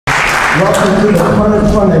Welcome to the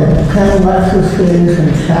 2020 PEN Lecture Series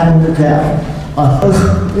in San Miguel. Our first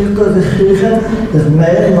speaker this season is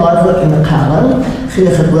McAllen. She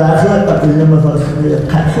is a graduate of the University of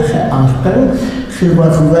Texas at Austin. She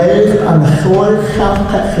was raised on the Shores,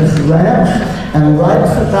 South Texas ranch and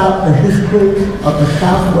writes about the history of the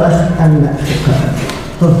Southwest and Mexico.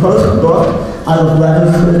 Her first book, out of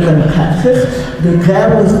Letters in Texas,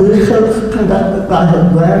 began with research conducted by her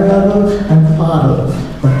grandmother and father.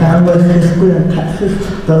 The family's history in Texas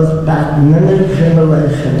goes back many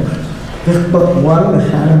generations. This book won the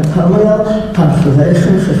San Antonio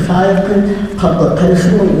Conservation Society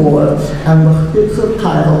Publication Award and was featured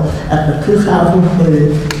title at the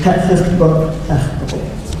 2003 Texas Book Festival.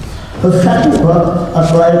 Her second book, A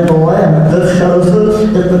Brave Boy and a Good Soldier,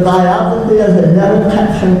 is the biography of a young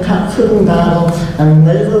Texan captured in battle and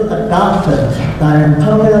later adopted by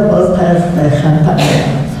Antonio Lopez de Santa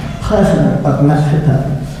Anna, President of Mexico.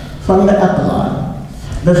 From the epilogue.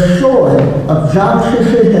 The story of John C.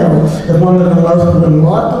 Hill is one of the most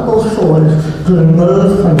remarkable stories to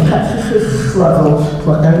emerge from Texas's struggle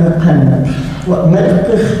for independence. What makes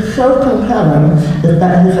this so compelling is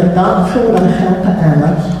that his adoption by Santa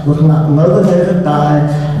Anna was not motivated by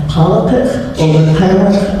politics or the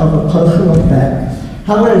payments of a personal debt.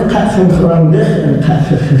 How many Texans learn this in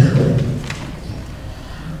Texas history?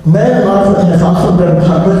 Mary Margaret has also been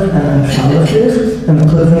published in anthologies,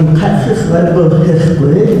 including Texas Labor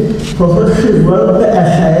History, for which she wrote the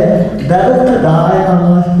essay, Better to Die on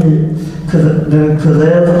Our Feet than to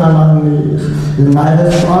Live on Our Knees,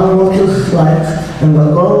 United Farm Workers Strikes in the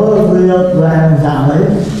Lower Rio Grande Valley,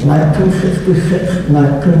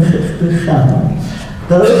 1966-1967.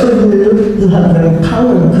 Those of you who have been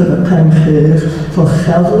coming to the PEN series for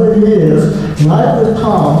several years might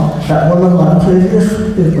recall that one of our previous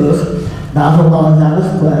speakers, Babylon Dallas,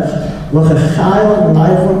 was a child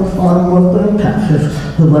migrant farm worker in Texas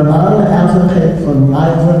who went on to advocate for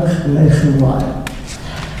migrants nationwide.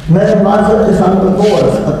 Mary Margaret is on the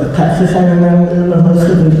boards of the Texas A&M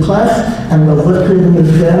University Press and the Whitney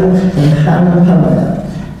Museum in San Antonio.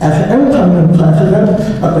 As incoming president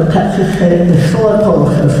of the Texas State Historical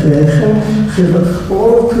Association, she looks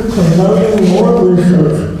forward to promoting more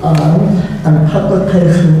research on and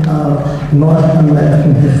publication of North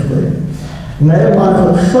American history. Mary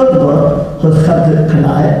Margaret's third book, her subject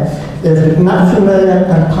tonight, is Maximilian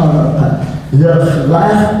and Carlota, Europe's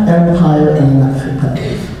last empire in Mexico.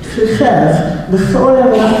 She says, the story of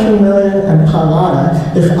Maximilian and Carlota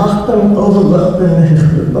is often overlooked in the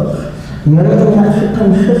history books. Many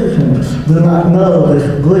Mexican citizens do not know this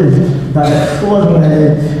brief but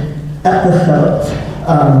extraordinary episode,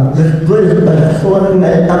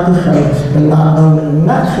 in not only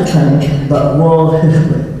Mexican but world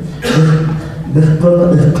history. This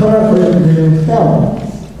book is currently being filmed.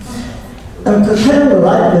 And to tell to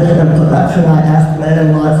write this introduction, I asked Mary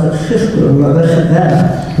Margaret's sister, Melissa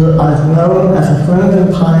Denner, who I've known as a friend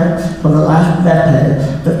and client for the last decade,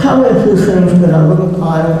 to tell me a few things that I wouldn't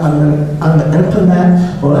find on the internet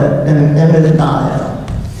or in any bio.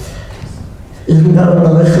 Even though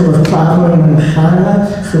Melissa was traveling in China,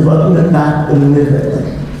 she wrote me back immediately.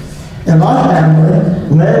 In our family,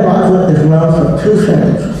 Mary Margaret is known for two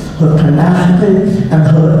things, her tenacity and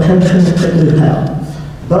her attention to detail.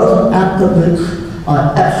 Both attributes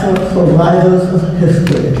are excellent for writers of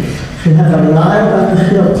history. She has a mind like a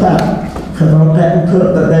steel trap, so don't get into a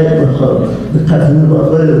debate with her because you will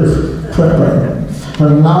lose quickly.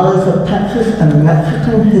 Her knowledge of Texas and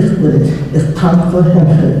Mexican history is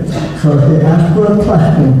comprehensive, so if you ask her a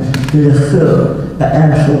question, be assured the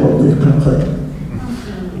answer will be complete.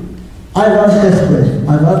 I love history.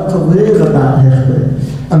 I love to read about history.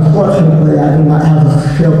 Unfortunately, I do not have a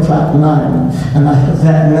steel trap mind, and I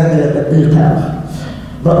forget many of the details.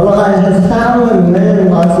 But what I have found in Mary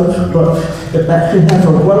Margaret's books is that she has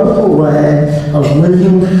a wonderful way of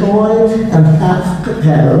weaving stories and facts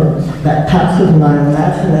together that captures my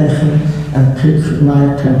imagination and keeps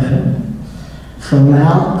my attention. So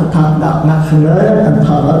now, to talk about Maximilian and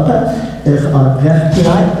Carlota is our guest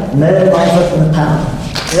tonight, Mary Margaret McAllen.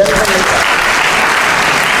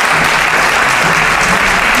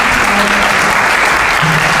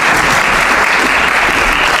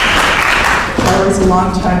 A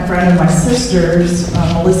longtime friend of my sister's,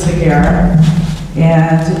 Melissa Guerra,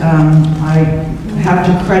 and I have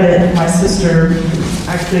to credit my sister,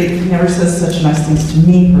 actually never says such nice things to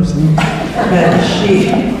me personally, but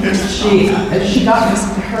she got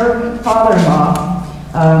her father-in-law,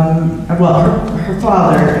 her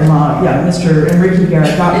father-in-law, Mr. Enrique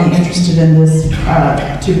Guerra, got me interested in this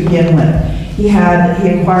to begin with. He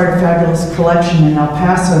acquired a fabulous collection in El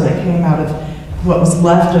Paso that came out of what was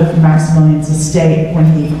left of Maximilian's estate when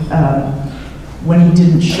he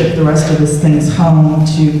didn't ship the rest of his things home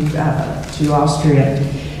to Austria.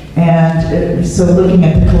 And so looking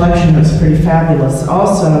at the collection, it was pretty fabulous.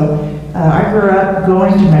 Also, I grew up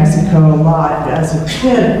going to Mexico a lot as a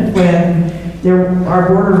kid when our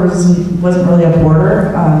border wasn't really a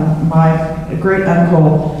border. My great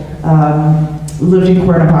uncle lived in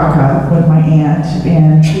Cuernavaca with my aunt,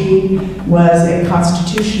 and he was a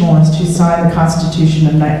constitutionalist who signed the Constitution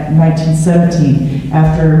of 1917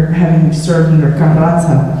 after having served under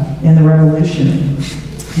Carranza in the Revolution.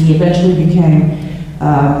 He eventually became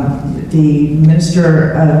the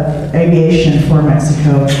Minister of Aviation for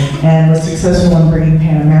Mexico and was successful in bringing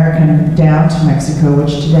Pan American down to Mexico,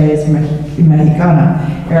 which today is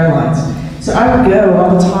Mexicana Airlines. So I would go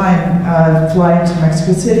all the time, fly into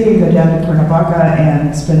Mexico City, go down to Cuernavaca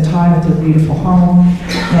and spend time at their beautiful home,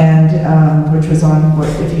 and which was on,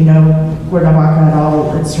 if you know Cuernavaca at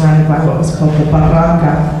all, it's surrounded by what was called the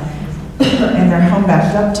Barranca, and their home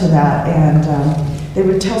backed up to that, and they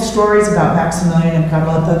would tell stories about Maximilian and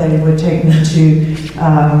Carlota. They would take me to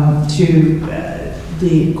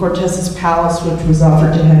the Cortez's palace, which was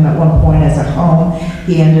offered to him at one point as a home.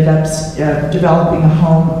 He ended up developing a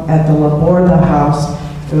home at the La Borda house.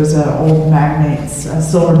 It was an old magnate's,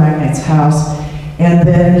 silver magnate's house. And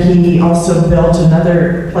then he also built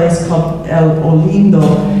another place called El Olindo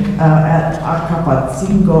at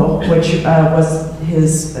Acapatzingo, which was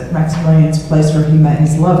Maximilian's place where he met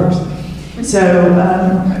his lovers. So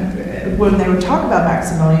when they would talk about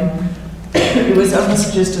Maximilian, it was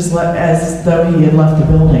almost just as though he had left the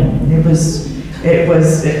building. It was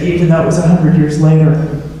even though it was 100 years later,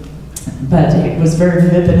 but it was very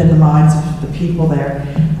vivid in the minds of the people there,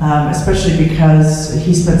 especially because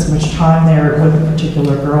he spent so much time there with a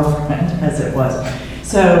particular girlfriend, as it was.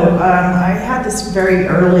 So I had this very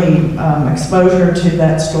early exposure to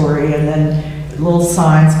that story, and then little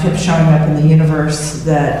signs kept showing up in the universe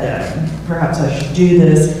that perhaps I should do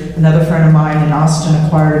this. Another friend of mine in Austin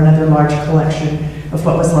acquired another large collection of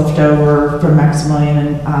what was left over from Maximilian,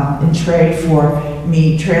 and in trade for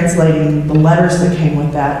me translating the letters that came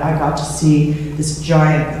with that, I got to see this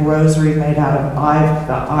giant rosary made out of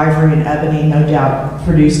ivory and ebony, no doubt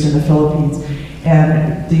produced in the Philippines,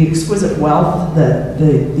 and the exquisite wealth that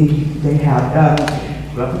they had.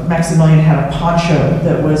 Maximilian had a poncho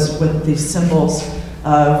that was with the symbols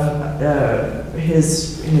of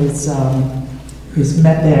his mete,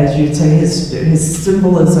 as you'd say, his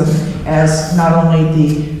symbolism as not only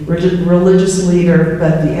the religious leader,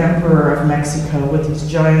 but the Emperor of Mexico with these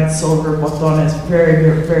giant silver botones,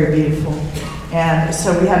 very, very beautiful. And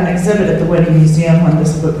so we had an exhibit at the Whitney Museum when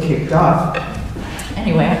this book kicked off.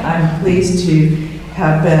 Anyway, I'm pleased to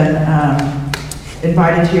have been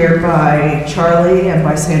invited here by Charlie and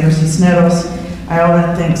by Sandra Cisneros. I want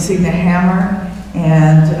to thank Signe Hammer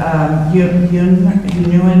and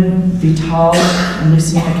Yunuen Vital and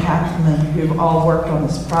Lucina Kathman, who've all worked on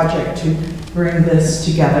this project to bring this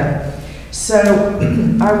together. So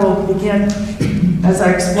I will begin, as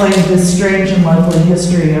I explained, this strange and lovely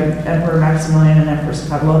history of Emperor Maximilian and Empress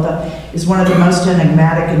Carlota is one of the most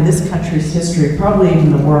enigmatic in this country's history, probably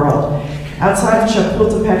even the world. Outside of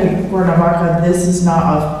Chapultepec and Cuernavaca, this is not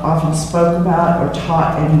often spoken about or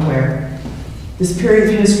taught anywhere. This period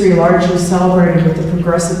of history, largely celebrated with the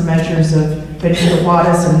progressive measures of Benito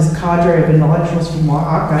Juárez and his cadre of intellectuals from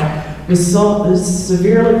Oaxaca, was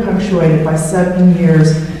severely punctuated by 7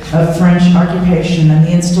 years of French occupation and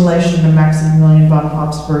the installation of Maximilian von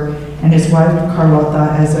Habsburg and his wife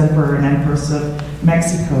Carlota as Emperor and Empress of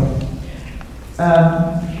Mexico.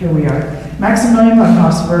 Here we are. Maximilian von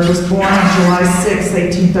Habsburg was born on July 6,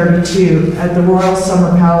 1832, at the Royal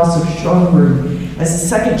Summer Palace of Schönbrunn as the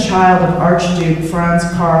second child of Archduke Franz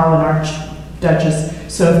Karl and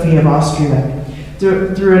Archduchess Sophie of Austria.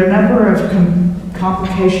 Through a number of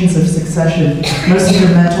complications of succession, mostly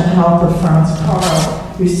the mental health of Franz Karl,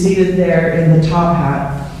 who's seated there in the top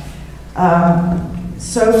hat,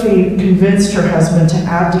 Sophie convinced her husband to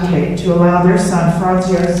abdicate to allow their son Franz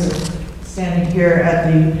Joseph, standing here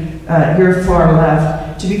at your far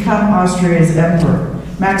left, to become Austria's emperor.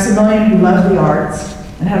 Maximilian, who loved the arts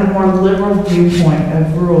and had a more liberal viewpoint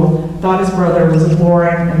of rule, thought his brother was a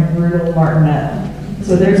boring and brutal martinet.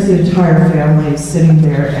 So there's the entire family sitting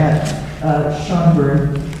there at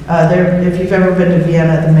Schönbrunn. If you've ever been to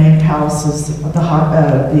Vienna, the main palaces, the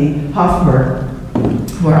Hofburg,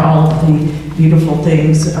 where all of the beautiful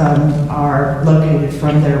things are located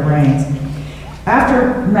from their reigns.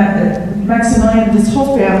 After Maximilian, this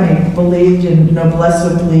whole family believed in noblesse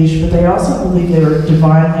oblige, but they also believed they were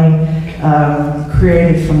divinely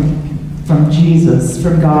created from Jesus,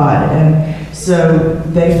 from God. And So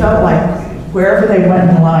they felt like wherever they went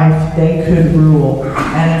in life, they could rule.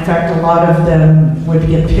 And in fact, a lot of them would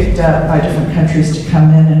get picked up by different countries to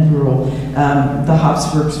come in and rule. The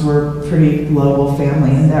Habsburgs were a pretty global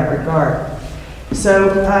family in that regard. So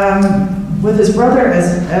with his brother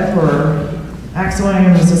as emperor,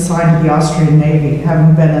 Maximilian was assigned to the Austrian Navy,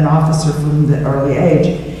 having been an officer from the early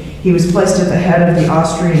age. He was placed at the head of the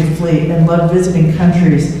Austrian fleet and loved visiting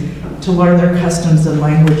countries to learn their customs and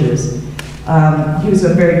languages. He was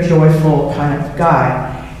a very joyful kind of guy.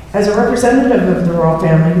 As a representative of the royal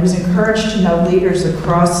family, he was encouraged to know leaders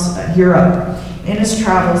across Europe. In his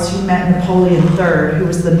travels, he met Napoleon III, who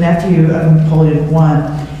was the nephew of Napoleon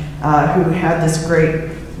I, who had this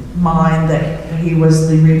great mind that he was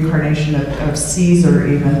the reincarnation of Caesar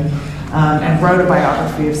even, and wrote a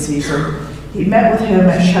biography of Caesar. He met with him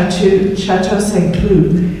at Chateau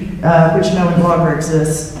Saint-Cloud, which no longer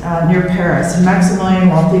exists, near Paris. And Maximilian,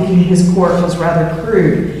 while thinking his court was rather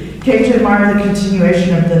crude, came to admire the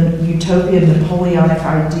continuation of the utopian Napoleonic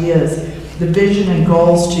ideas, the vision and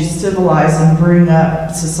goals to civilize and bring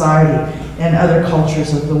up society and other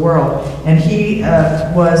cultures of the world. And he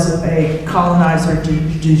was a colonizer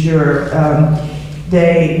du jour.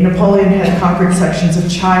 Napoleon had conquered sections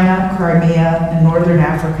of China, Crimea, and Northern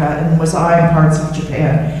Africa, and was eyeing parts of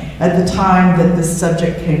Japan at the time that this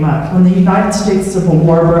subject came up. When the United States Civil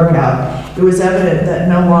War broke out, it was evident that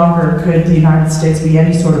no longer could the United States be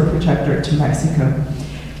any sort of protectorate to Mexico.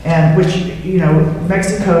 And which, you know,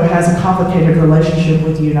 Mexico has a complicated relationship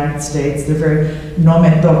with the United States. They're very no me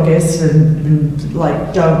toques and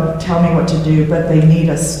like, don't tell me what to do, but they need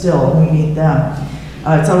us still, and we need them.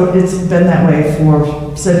 So it's been that way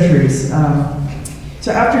for centuries.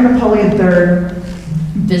 So after Napoleon III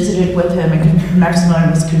visited with him, and Maximilian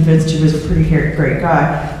was convinced he was a pretty great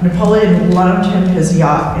guy, Napoleon loaned him his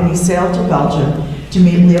yacht, and he sailed to Belgium to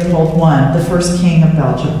meet Leopold I, the first king of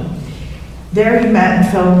Belgium. There he met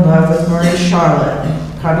and fell in love with Marie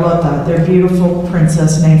Charlotte, Carlota, their beautiful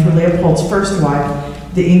princess named for Leopold's first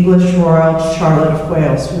wife, the English royal Charlotte of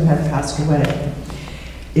Wales, who had passed away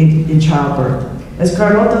in childbirth. As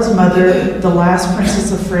Carlota's mother, the last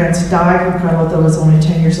princess of France, died when Carlota was only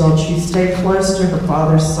 10 years old, she stayed close to her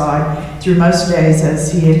father's side through most days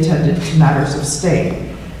as he attended to matters of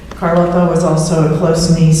state. Carlota was also a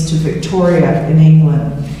close niece to Victoria in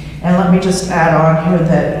England. And let me just add on here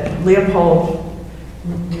that Leopold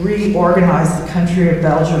reorganized the country of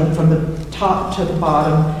Belgium from the top to the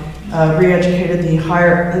bottom, re-educated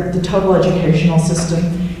the total educational system.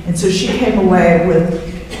 And so she came away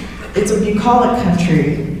with, it's a bucolic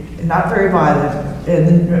country, not very violent,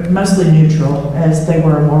 and mostly neutral, as they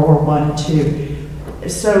were in World War I and II.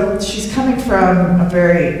 So she's coming from a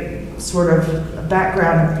very sort of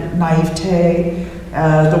background of naivete.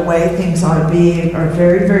 The way things ought to be are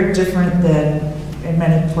very, very different than in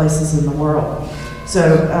many places in the world.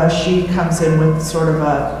 So she comes in with sort of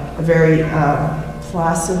a very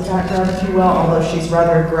placid background, if you will, although she's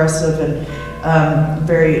rather aggressive and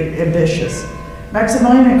very ambitious.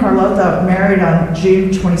 Maximilian and Carlota married on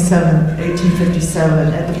June 27,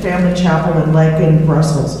 1857 at the family chapel in Laeken,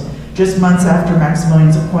 Brussels, just months after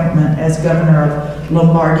Maximilian's appointment as governor of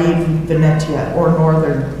Lombardy, Venetia, or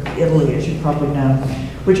northern Italy, as you probably know,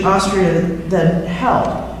 which Austria then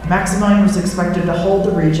held. Maximilian was expected to hold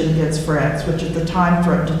the region against France, which at the time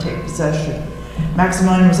threatened to take possession.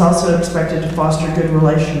 Maximilian was also expected to foster good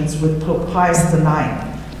relations with Pope Pius IX,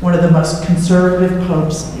 one of the most conservative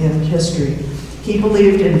popes in history. He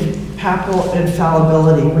believed in papal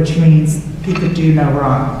infallibility, which means he could do no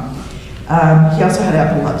wrong. He also had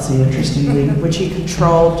epilepsy, interestingly, which he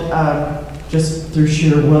controlled just through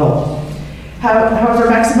sheer will. However,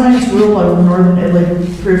 Maximilian's rule over northern Italy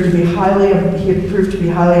proved to be highly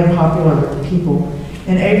unpopular with the people.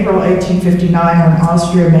 In April 1859, when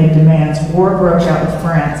Austria made demands, war broke out with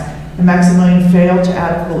France, and Maximilian failed to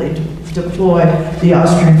adequately deploy the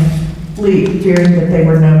Austrian fleet, fearing that they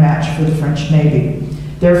were no match for the French Navy.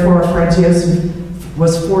 Therefore, Franz Joseph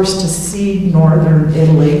was forced to cede northern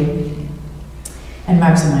Italy, and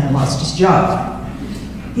Maximilian lost his job.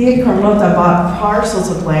 He and Carlota bought parcels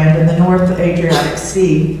of land in the North Adriatic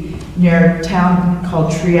Sea near a town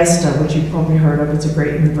called Trieste, which you've probably heard of. It's a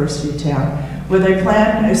great university town, where they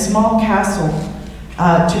planned a small castle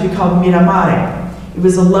to be called Miramare. It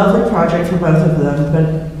was a lovely project for both of them,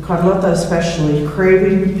 but Carlota especially,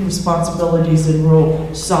 craving responsibilities and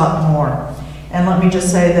rule, sought more. And let me just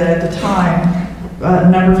say that at the time, a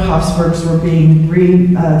number of Habsburgs were being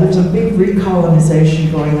there was a big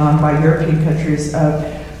recolonization going on by European countries of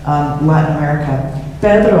Latin America.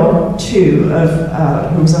 Pedro II,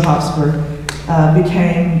 who was a Habsburg,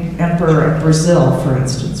 became emperor of Brazil, for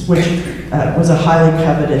instance, which was a highly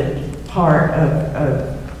coveted part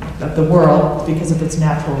of the world because of its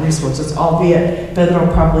natural resources, albeit Pedro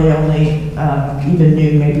probably only even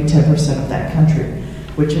knew maybe 10% of that country,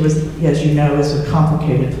 which was, as you know, is a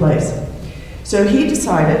complicated place. So he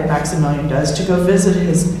decided, Maximilian does, to go visit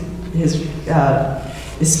his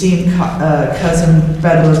esteemed cousin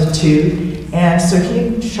Pedro II, and so he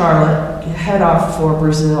and Charlotte head off for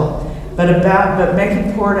Brazil. But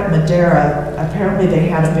making port at Madeira, apparently they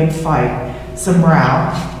had a big fight, some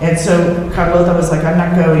row, and so Carlota was like, I'm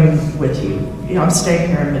not going with you. You know, I'm staying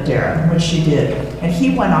here in Madeira, which she did. And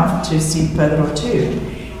he went off to see Pedro II.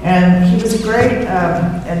 And he was a great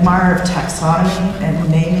admirer of taxonomy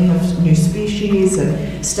and naming of new species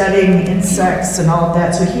and studying insects and all of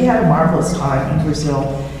that. So he had a marvelous time in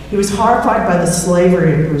Brazil. He was horrified by the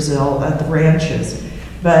slavery in Brazil at the ranches,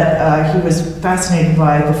 but he was fascinated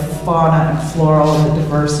by the fauna and floral and the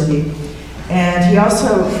diversity. And he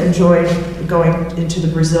also enjoyed going into the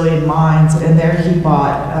Brazilian mines, and there he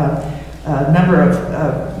bought a number of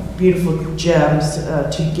beautiful gems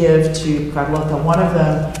to give to Carlota. One of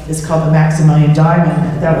them is called the Maximilian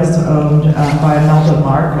diamond. That was owned by Imelda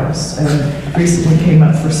Marcos and recently came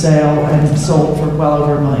up for sale and sold for well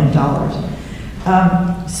over $1 million.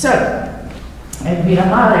 So, at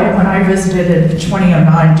Miramare, when I visited in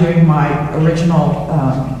 2009 doing my original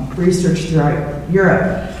research throughout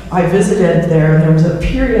Europe, I visited there, and there was a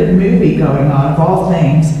period movie going on, of all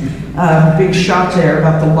things, a big shot there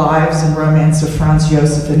about the lives and romance of Franz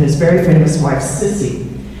Josef and his very famous wife, Sissy.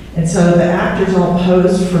 And so the actors all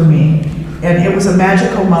posed for me, and it was a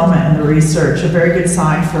magical moment in the research, a very good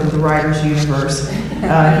sign from the writer's universe.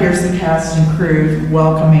 Here's the cast and crew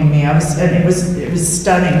welcoming me. And it was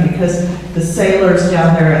stunning because the sailors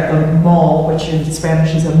down there at the mole, which in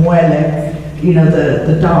Spanish is a muelle, you know,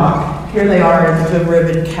 the dock, here they are in the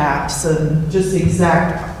ribbon caps and just the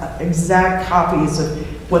exact copies of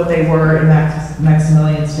what they were in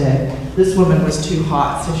Maximilian's day. This woman was too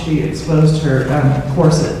hot, so she exposed her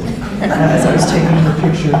corset as I was taking her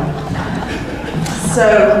picture. So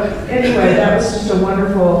anyway, that was just a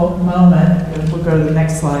wonderful moment. We'll go to the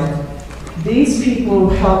next slide. These people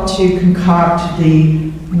helped to concoct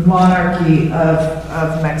the monarchy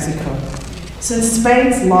of Mexico. Since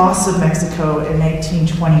Spain's loss of Mexico in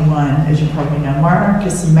 1821, as you probably know,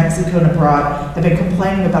 monarchists in Mexico and abroad have been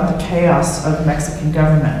complaining about the chaos of Mexican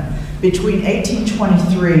government. Between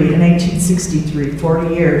 1823 and 1863,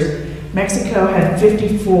 40 years, Mexico had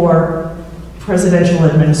 54 presidential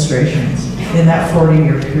administrations in that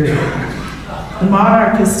 40-year period. The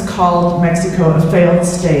monarchists called Mexico a failed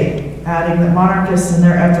state, adding that monarchists in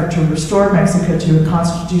their effort to restore Mexico to a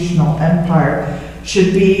constitutional empire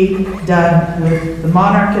should be done with the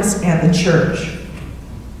monarchists and the church.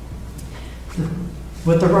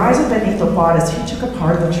 With the rise of Benito Juarez, he took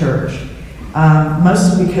apart the church,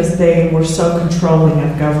 mostly because they were so controlling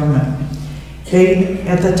of government.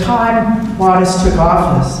 At the time Juarez took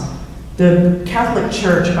office, the Catholic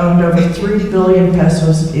Church owned over 3 billion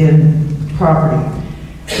pesos in property.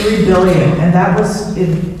 3 billion, and that was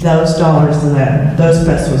in those dollars then, those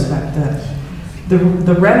pesos back then.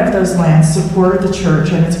 The rent of those lands supported the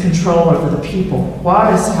church and its control over the people.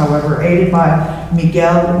 Juarez, however, aided by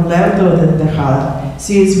Miguel Lerdo de Tejada,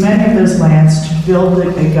 seized many of those lands to build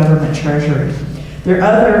a government treasury. Their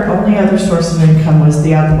only other source of income was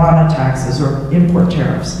the aduana taxes, or import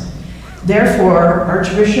tariffs. Therefore,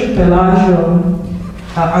 Archbishop Pelagio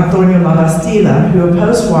Antonio Labastida, who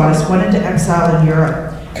opposed Juarez, went into exile in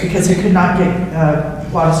Europe because he could not get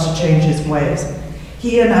Juarez to change his ways.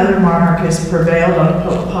 He and other monarchists prevailed on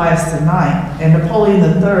Pope Pius IX and Napoleon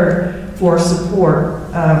III for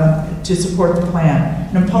support, to support the plan.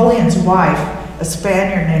 Napoleon's wife, a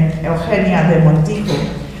Spaniard named Eugenia de Montijo,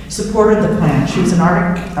 supported the plan. She was an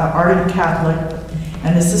ardent Catholic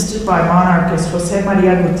and assisted by monarchists Jose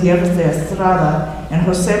Maria Gutierrez de Estrada and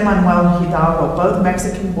Jose Manuel Hidalgo, both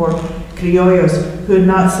Mexican-born criollos who had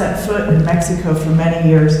not set foot in Mexico for many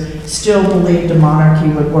years, still believed a monarchy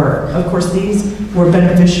would work. Of course, these were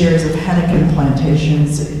beneficiaries of henequen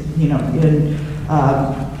plantations, you know, in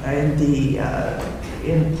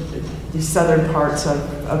the southern parts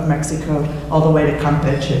of Mexico, all the way to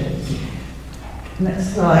Campeche.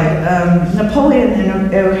 Next slide. Napoleon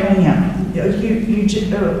and Eugenia.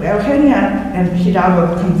 Eugenia and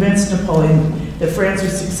Hidalgo convinced Napoleon that France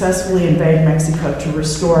would successfully invade Mexico to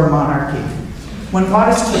restore monarchy. When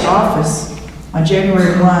Juarez took office on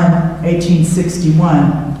January 1,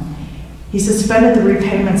 1861, he suspended the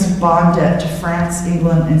repayments of bond debt to France,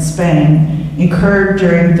 England, and Spain incurred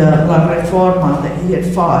during the La Reforma that he had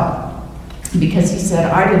fought, because he said,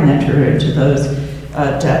 I didn't enter into those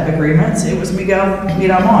debt agreements, it was Miguel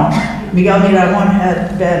Miramon. Miguel Miramon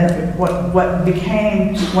had been what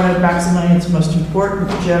became one of Maximilian's most important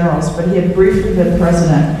generals, but he had briefly been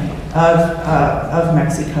president of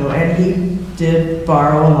Mexico, and he did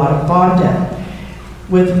borrow a lot of bond debt.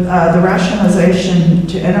 With the rationalization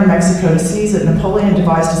to enter Mexico to seize it, Napoleon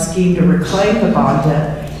devised a scheme to reclaim the bond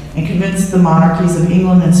debt and convinced the monarchies of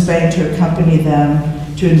England and Spain to accompany them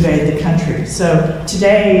to invade the country. So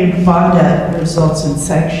today, bond debt results in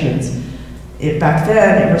sanctions. Back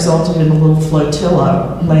then, it resulted in a little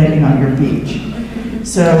flotilla landing on your beach.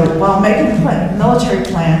 So while making military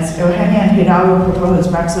plans, Eugenio and Hidalgo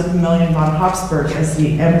proposed Maximilian von Habsburg as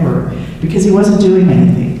the emperor because he wasn't doing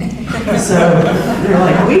anything. So they're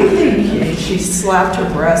like, we think she slapped her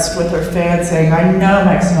breast with her fan saying, I know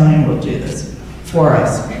Maximilian will do this for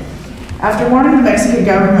us. After warning the Mexican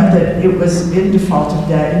government that it was in default of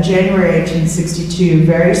debt, in January 1862,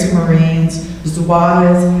 various Marines,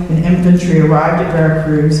 Zouaves, and infantry arrived at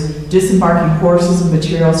Veracruz, disembarking horses and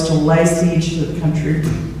materials to lay siege to the country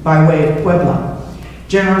by way of Puebla.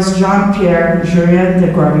 Generals Jean-Pierre Jurien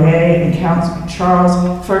de Gravier and Count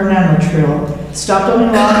Charles Ferdinand Latrille stopped only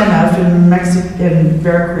long enough in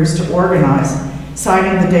Veracruz to organize,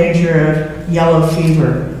 citing the danger of yellow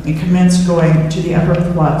fever, and commenced going to the upper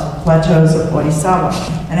plateaus of Orizaba.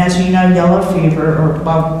 And as you know, yellow fever, or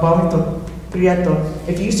vómito prieto,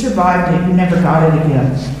 if you survived it, you never got it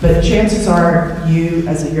again. But chances are you,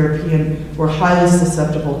 as a European, were highly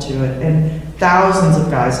susceptible to it, and thousands of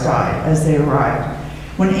guys died as they arrived.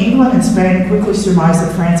 When England and Spain quickly surmised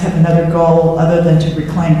that France had another goal other than to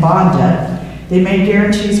reclaim bond debt, they made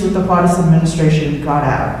guarantees with the Juárez administration and got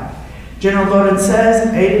out. General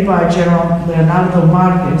Lorenzes, aided by General Leonardo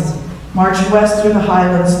Marquez, marched west through the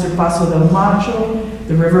highlands through Paso del Macho,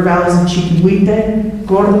 the river valleys of Chiquihuite,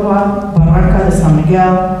 Córdoba, Barranca de San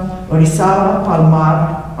Miguel, Orizaba,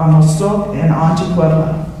 Palmar, Amozoc, and on to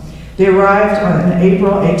Puebla. They arrived in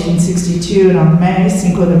April 1862, and on May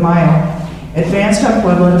 5 de Mayo, advanced on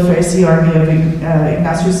Puebla to face the army of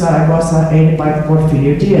Ignacio Zaragoza, aided by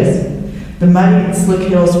Porfirio Diaz. The muddy and slick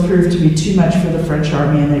hills proved to be too much for the French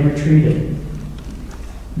army, and they retreated.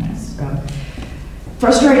 Nice.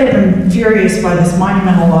 Frustrated and furious by this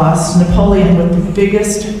monumental loss, Napoleon, with the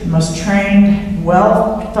biggest, most trained,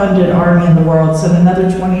 well-funded army in the world, sent another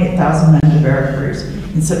 28,000 men to Veracruz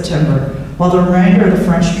in September, while the remainder of the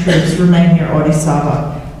French troops remained near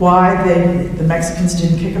Orizaba. Why the Mexicans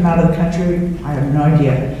didn't kick them out of the country, I have no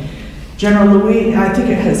idea. General Luis, I think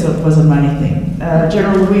it was a money thing.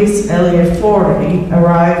 General Luis Eliaforte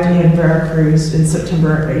arrived in Veracruz in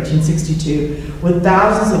September 1862 with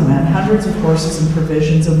thousands of men, hundreds of horses and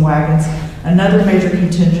provisions and wagons. Another major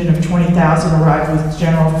contingent of 20,000 arrived with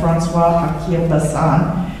General Francois Aquil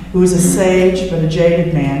Bazin, who was a sage but a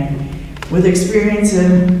jaded man with experience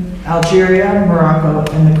in Algeria, Morocco,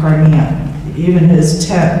 and the Crimea. Even his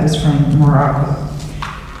tent was from Morocco.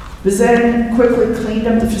 Bazin quickly cleaned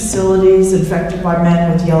up the facilities infected by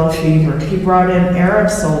men with yellow fever. He brought in Arab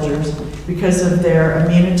soldiers because of their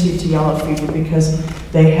immunity to yellow fever, because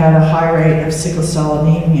they had a high rate of sickle cell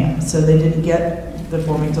anemia, so they didn't get the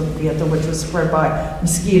vómito prieto, which was spread by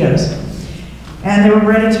mosquitoes. And they were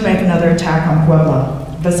ready to make another attack on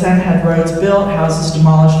Puebla. Bazin had roads built, houses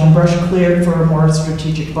demolished, and brush cleared for a more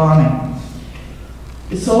strategic bombing.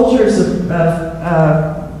 The soldiers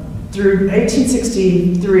through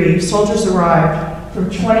 1863, soldiers arrived from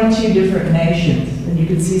 22 different nations, and you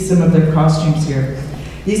can see some of their costumes here.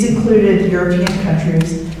 These included European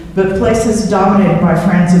countries, but places dominated by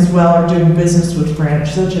France as well or doing business with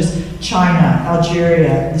France, such as China,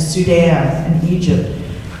 Algeria, the Sudan, and Egypt.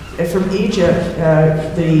 From Egypt,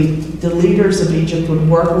 the leaders of Egypt would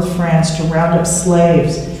work with France to round up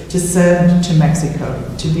slaves to send to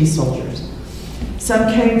Mexico to be soldiers.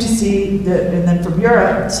 Some came to see, and then from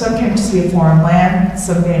Europe, some came to see a foreign land,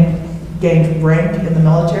 some gained rank in the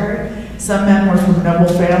military. Some men were from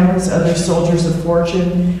noble families, others soldiers of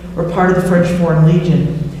fortune, or part of the French Foreign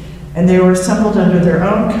Legion. And they were assembled under their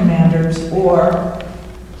own commanders, or,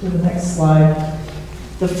 to the next slide,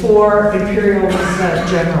 the four imperial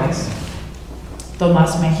generals: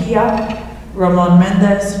 Tomás Mejía, Ramón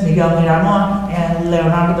Méndez, Miguel Miramon, and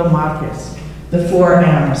Leonardo Marquez. The four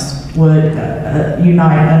M's would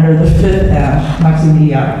unite under the fifth M,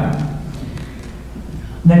 Maximilian.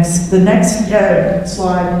 The next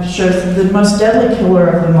slide shows that the most deadly killer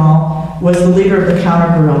of them all was the leader of the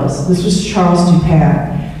counter-guerrillas. This was Charles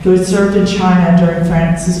Dupin, who had served in China during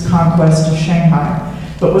France's conquest of Shanghai,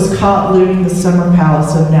 but was caught looting the summer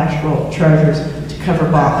palace of natural treasures to cover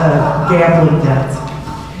gambling debts.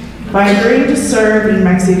 By agreeing to serve in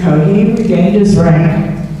Mexico, he regained his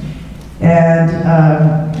rank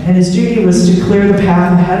And his duty was to clear the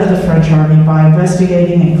path ahead of the French army by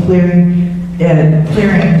investigating and clearing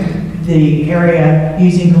the area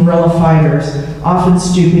using guerrilla fighters, often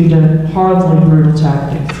stooping to horribly brutal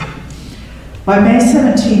tactics. By May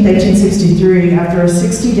 17, 1863, after a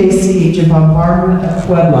 60-day siege and bombardment of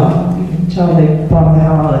Puebla, you can tell they bombed the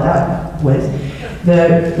hell out of that place,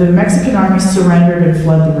 the Mexican army surrendered and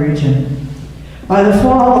fled the region. By the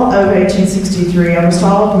fall of 1863, almost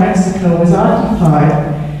all of Mexico was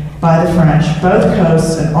occupied by the French, both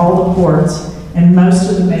coasts and all the ports, and most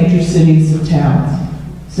of the major cities and towns.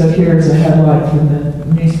 So here's a headline from the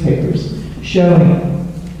newspapers showing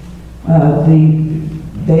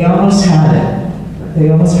they almost had it. They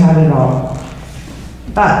almost had it all.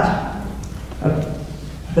 But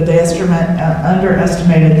they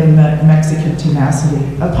underestimated the Mexican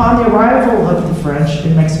tenacity. Upon the arrival of the French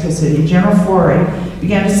in Mexico City, General Faure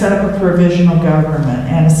began to set up a provisional government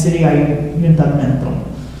and a city ayuntamiento.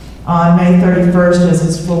 On May 31st, as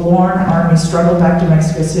his forlorn army struggled back to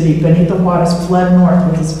Mexico City, Benito Juárez fled north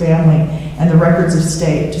with his family and the records of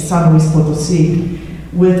state to San Luis Potosí,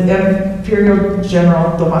 with Imperial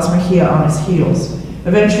General Tomás Mejía on his heels.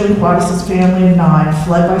 Eventually, Juárez's family of 9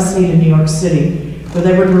 fled by sea to New York City, where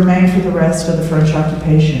they would remain for the rest of the French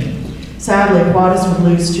occupation. Sadly, Juárez would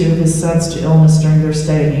lose 2 of his sons to illness during their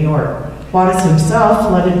stay in New York. Juárez himself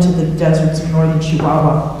fled into the deserts of northern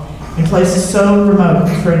Chihuahua, in places so remote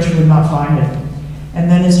the French would not find him. And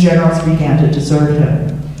then his generals began to desert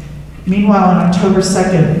him. Meanwhile, on October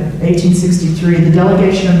 2nd, 1863, the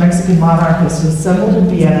delegation of Mexican monarchists assembled in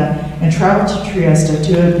Vienna and traveled to Trieste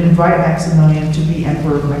to invite Maximilian to be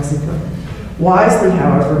Emperor of Mexico. Wisely,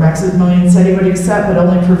 however, Maximilian said he would accept, but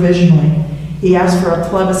only provisionally. He asked for a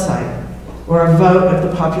plebiscite, or a vote of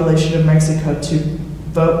the population of Mexico to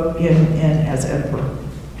vote in as emperor,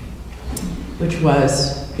 which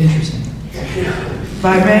was interesting.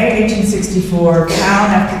 By May 1864, town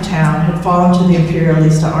after town had fallen to the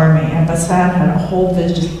Imperialista army, and Bazin had whole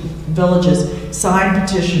villages sign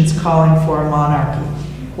petitions calling for a monarchy.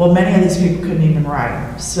 Well, many of these people couldn't even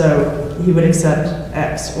write, so he would accept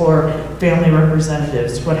X, or family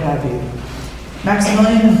representatives, what have you.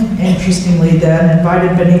 Maximilian, interestingly then,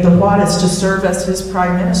 invited Benito Juárez to serve as his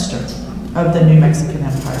prime minister of the new Mexican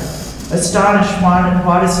Empire. Astonished,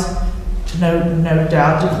 Juárez, no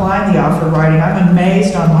doubt, declined the offer, writing, "I'm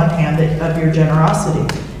amazed on one hand of your generosity,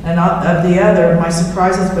 and of the other, my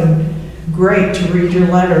surprise has been great to read your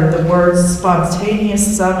letter. The words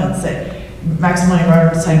spontaneous summons," that Maximilian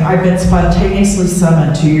wrote saying, "I've been spontaneously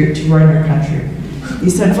summoned to run your country." He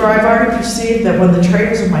said, "For I've already perceived that when the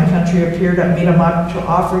traitors of my country appeared at Miramar to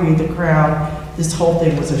offer you the crown, this whole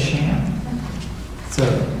thing was a sham." So,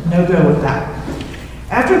 no go with that.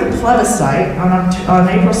 After the plebiscite, on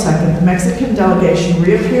April 2nd, the Mexican delegation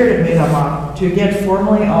reappeared at Miramar to again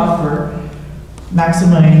formally offer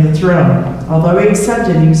Maximilian the throne. Although he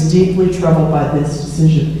accepted, he was deeply troubled by this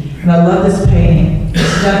decision. And I love this painting.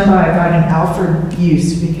 It's done by a guy named Alfred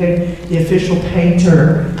Buse, who became the official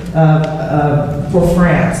painter for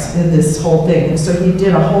France in this whole thing. So he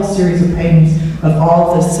did a whole series of paintings of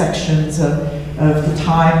all the sections of the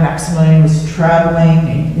time Maximilian was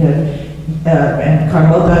traveling, and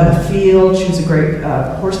Carlota in the field. She was a great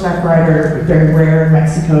horseback rider, very rare in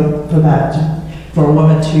Mexico for a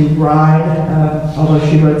woman to ride, although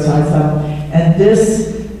she rode side saddle. And this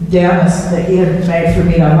damask that he had made for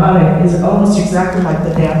Miramar is almost exactly like the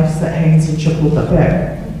damask that hangs in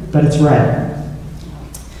Chapultepec, but it's red.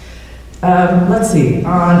 Let's see,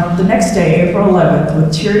 on the next day, April 11th,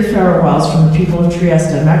 with teary farewells from the people of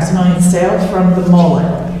Trieste, Maximilian sailed from the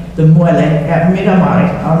Muelle at Miramar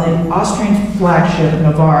on the Austrian flagship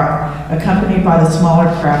Novara, accompanied by the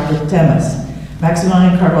smaller craft of Temes.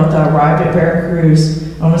 Maximilian and Carlota arrived at Veracruz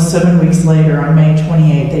almost 7 weeks later on May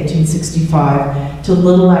 28, 1865, to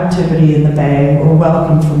little activity in the bay or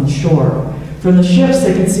welcome from the shore. From the ships,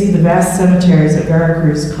 they could see the vast cemeteries at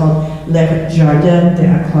Veracruz called Le Jardin de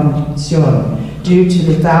Acclamación, due to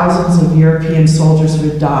the thousands of European soldiers who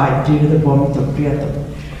had died due to the Vomito Prieto.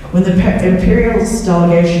 When the Imperialist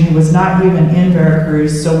delegation, who was not even in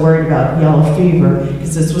Veracruz, so worried about yellow fever,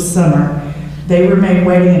 because this was summer, they remained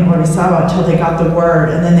waiting in Orizaba until they got the word,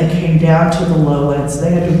 and then they came down to the lowlands.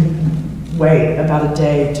 They had to wait about a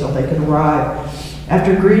day until they could arrive.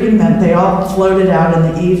 After greeting them, they all floated out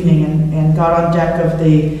in the evening and got on deck of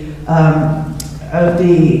the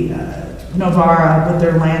Novara with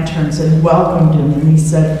their lanterns and welcomed him. And he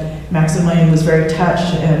said, Maximilian was very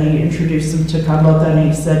touched, and he introduced them to Carlota, and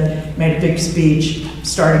he said, made a big speech,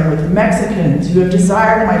 starting with Mexicans who have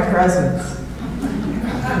desired my presence.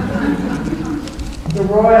 The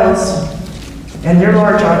royals and their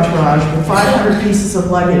large entourage with 500 pieces of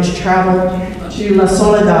luggage traveled to La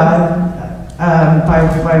Soledad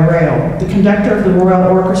by rail. The conductor of the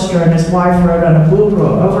Royal Orchestra and his wife rode on a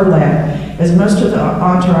burro overland, as most of the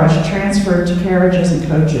entourage transferred to carriages and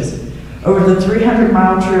coaches. Over the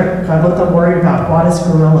 300-mile trip, Carlota worried about Juarez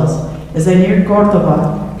guerrillas. As they neared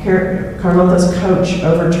Cordoba, Carlota's coach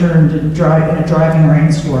overturned in a driving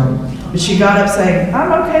rainstorm. But she got up saying,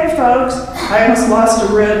 "I'm okay, folks. I almost lost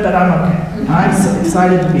a rib, but I'm okay. I'm so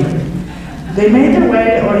excited to be here." They made their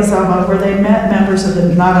way to Orizaba, where they met members of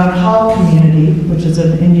the Naranjal community, which is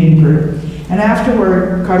an Indian group. And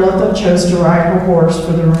afterward, Carlota chose to ride her horse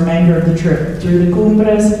for the remainder of the trip, through the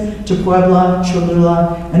Cumbres, to Puebla,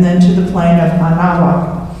 Cholula, and then to the plain of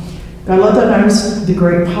Anahuac. Carlota noticed the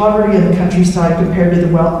great poverty in the countryside compared to the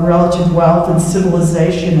relative wealth and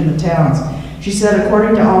civilization in the towns. She said,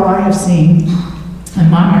 "According to all I have seen, a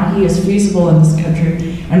monarchy is feasible in this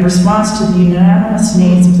country and responds to the unanimous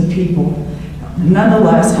needs of the people.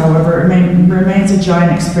 Nonetheless, however, it remains a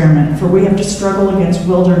giant experiment, for we have to struggle against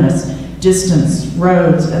wilderness, distance,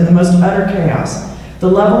 roads, and the most utter chaos. The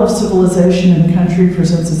level of civilization in the country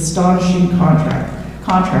presents astonishing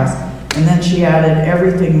contrast." And then she added,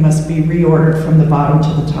 "Everything must be reordered from the bottom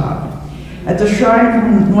to the top." At the shrine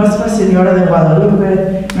of Nuestra Señora de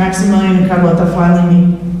Guadalupe, Maximilian and Carlota finally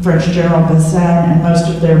meet French General Bessin and most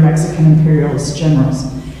of their Mexican imperialist generals.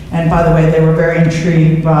 And by the way, they were very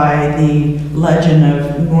intrigued by the legend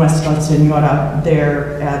of Nuestra Señora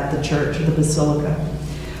there at the church, the basilica.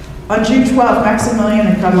 On June 12th, Maximilian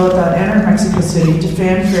and Carlota entered Mexico City to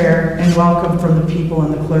fanfare and welcome from the people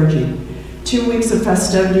and the clergy. 2 weeks of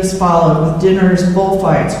festivities followed, with dinners,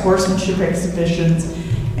 bullfights, horsemanship exhibitions,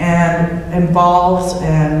 and balls,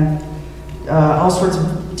 and all sorts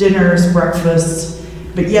of dinners, breakfasts.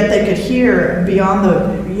 But yet they could hear beyond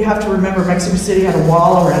you have to remember Mexico City had a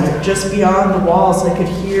wall around it. Just beyond the walls, they could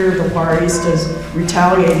hear the Juaristas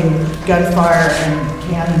retaliating with gunfire and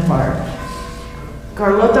cannon fire.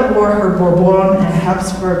 Carlota wore her Bourbon and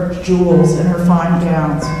Habsburg jewels and her fine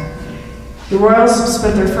gowns. The royals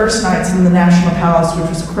spent their first nights in the National Palace, which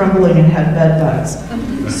was crumbling and had bed bugs.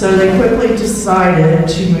 So they quickly decided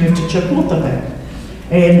to move to Chapultepec,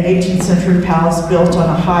 an 18th century palace built on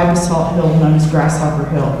a high basalt hill known as Grasshopper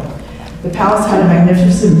Hill. The palace had a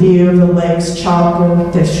magnificent view of the lakes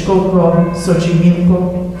Chalco, Texcoco,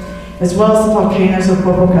 Xochimilco, as well as the volcanoes of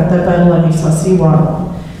Popocatépetl and Iztaccíhuatl.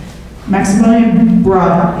 Maximilian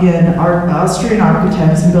brought in Austrian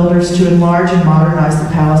architects and builders to enlarge and modernize the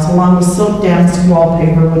palace, along with silk damask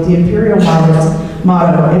wallpaper with the imperial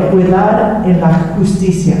motto, Equidad en la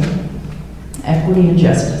Justicia, equity and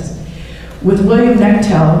justice. With William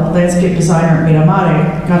Nechtel, landscape designer at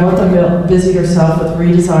Miramare, Carlota busied herself with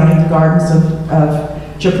redesigning the gardens of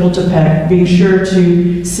Chapultepec, being sure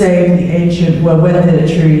to save the ancient huehuete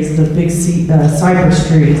trees, the big cypress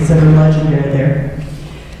trees that are legendary there.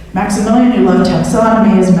 Maximilian, who loved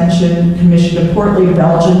taxonomy, as mentioned, commissioned a portly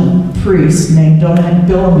Belgian priest named Dominic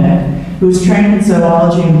Billimek, who was trained in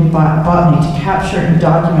zoology and botany to capture and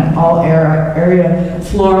document all area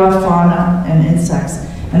flora, fauna, and insects.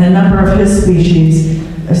 And a number of his species,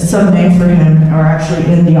 some named for him, are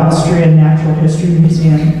actually in the Austrian Natural History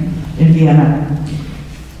Museum in Vienna.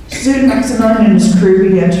 Soon, Maximilian and his crew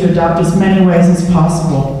began to adopt as many ways as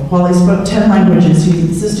possible. While they spoke 10 languages, he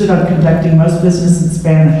insisted on conducting most business in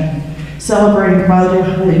Spanish. Celebrating Madre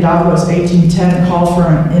Hidalgo's 1810 call for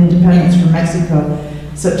independence from Mexico,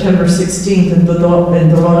 September 16th in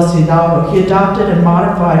Dolores Hidalgo, he adopted and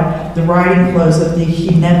modified the riding clothes of the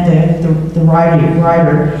jinete, the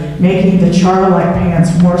rider, making the charro-like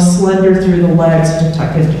pants more slender through the legs to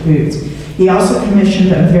tuck into boots. He also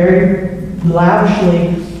commissioned a very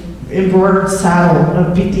lavishly embroidered saddle,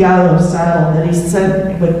 a pitiado saddle that he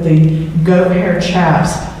sent with the goat hair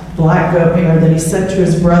chaps, black goat hair, that he sent to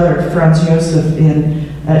his brother, Franz Josef,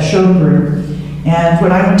 at Schönbrunn. And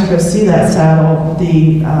when I went to go see that saddle,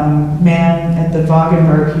 the man at the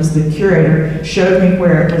Wagenburg, he's the curator, showed me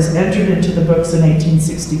where it was entered into the books in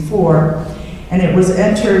 1864. And it was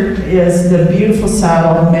entered as the beautiful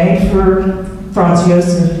saddle made for Franz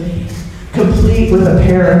Josef, complete with a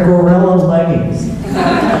pair of gorilla leggings.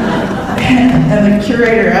 And the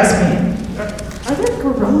curator asked me, "Are there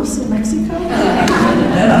gorillas in Mexico?"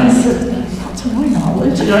 And I said, "Not to my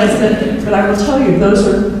knowledge." And I said, "But I will tell you, those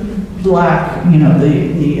are black, you know,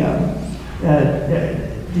 the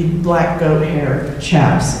black goat hair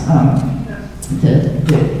chaps,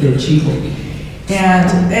 the chivo." And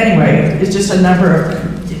anyway, it's just a number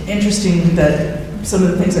of interesting that some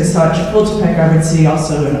of the things I saw at Chapultepec I would see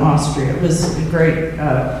also in Austria. It was a great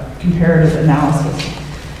comparative analysis.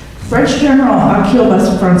 French General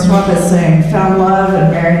Achille Francois Bessin found love and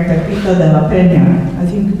married Pepita de la Peña. I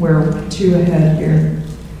think we're 2 ahead here.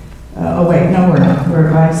 Oh wait, no we're not,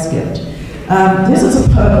 I skipped. This is a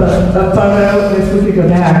photo, if we could go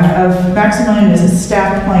back, of Maximilian as a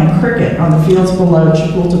staff playing cricket on the fields below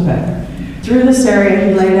Chapultepec. Through this area,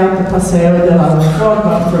 he laid out the Paseo de la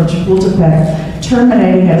Reforma from Chapultepec,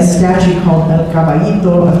 terminating at a statue called El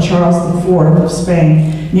Caballito of Charles IV of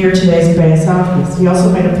Spain, near today's Bellas Artes. He also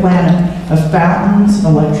made a plan of fountains,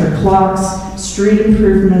 electric clocks, street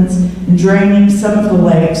improvements, and draining some of the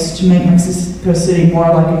lakes to make Mexico City more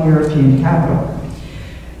like a European capital.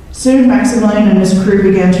 Soon, Maximilian and his crew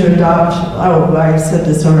began to adopt, oh, I said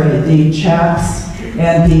this already, the chaps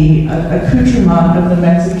and the accoutrement of the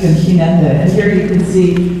Mexican jinete. And here you can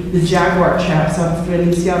see the jaguar chaps on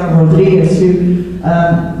Feliciano Rodriguez, who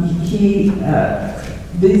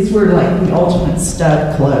these were like the ultimate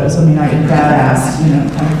stud clothes. I mean, badass,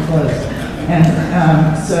 kind of clothes.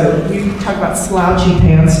 And so you talk about slouchy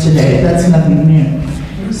pants today, that's nothing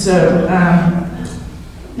new. So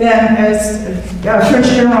then as French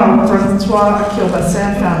General Francois Achille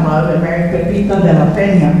Bessin found love and married Pepita de la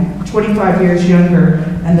Peña, 25 years younger,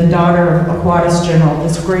 and the daughter of a Juarez general.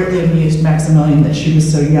 This greatly amused Maximilian that she was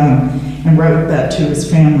so young, and wrote that to his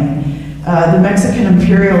family. The Mexican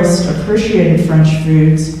imperialists appreciated French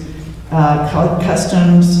foods,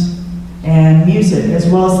 customs, and music, as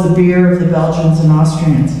well as the beer of the Belgians and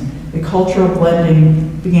Austrians. The cultural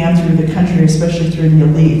blending began through the country, especially through the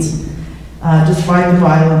elites, despite the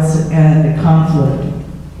violence and the conflict.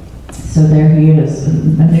 So there he is, a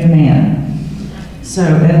new man. So,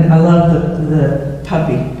 and I love the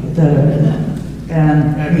puppy.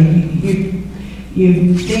 And I mean,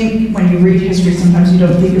 you think when you read history, sometimes you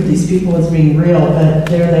don't think of these people as being real, but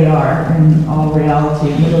there they are in all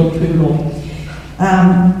reality, a little poodle.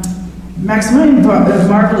 Maximilian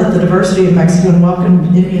marveled at the diversity of Mexico and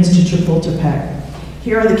welcomed Indians to Chapultepec.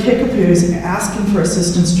 Here are the Kickapoos asking for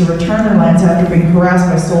assistance to return their lands after being harassed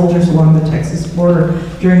by soldiers along the Texas border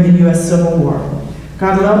during the U.S. Civil War.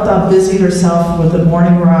 Carlota busied herself with a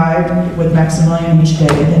morning ride with Maximilian each day,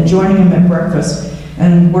 and then joining him at breakfast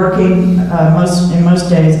and working most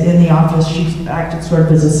days in the office. She acted sort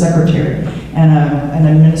of as a secretary and an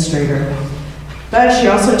administrator. But she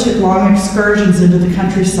also took long excursions into the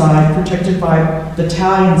countryside, protected by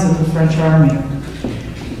battalions of the French army.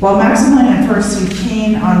 While Maximilian at first seemed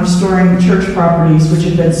keen on restoring church properties which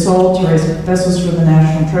had been sold to raise vessels for the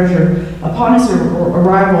national treasure, upon his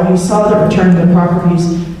arrival he saw that returning the properties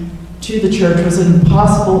to the church was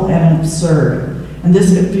impossible and absurd. And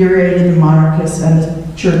this infuriated the monarchists and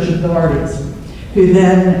the church authorities, who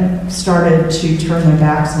then started to turn their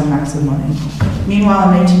backs on Maximilian. Meanwhile,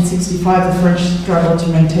 in 1865, the French struggled to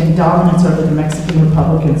maintain dominance over the Mexican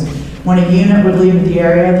Republicans. When a unit would leave the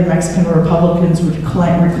area, the Mexican Republicans would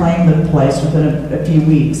reclaim the place within a few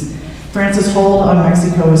weeks. France's hold on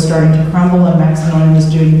Mexico was starting to crumble, and Maximilian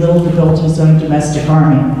was doing little to build his own domestic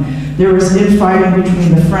army. There was infighting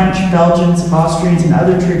between the French, Belgians, Austrians, and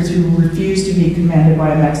other troops who refused to be commanded by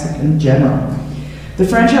a Mexican general. The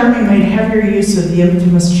French army made heavier use of the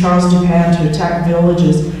infamous Charles Dupin to attack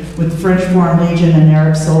villages with French Foreign Legion and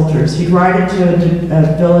Arab soldiers. He'd ride into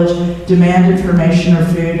a village, demand information or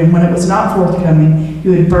food, and when it was not forthcoming, he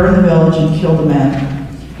would burn the village and kill the men.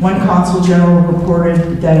 One consul general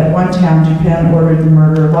reported that at one town, Dupin ordered the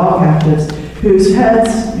murder of all captives, whose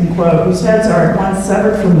heads, in quote, whose heads are at once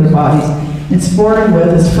severed from their bodies and sported with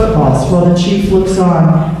as footballs, while the chief looks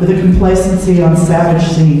on with a complacency on savage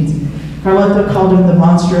scenes. Carlota called him the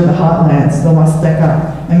monster of the hot lands, the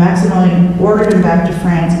Huasteca, and Maximilian ordered him back to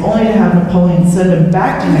France, only to have Napoleon send him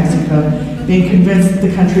back to Mexico, being convinced that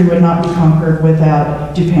the country would not be conquered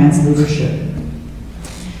without Dupin's leadership.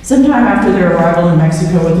 Sometime after their arrival in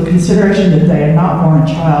Mexico, with the consideration that they had not born a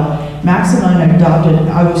child, Maximilian adopted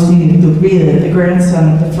Agustin Iturbide, the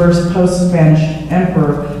grandson of the first post-Spanish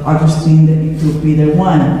emperor, Agustin Iturbide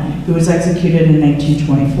I, who was executed in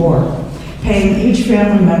 1824. Paying each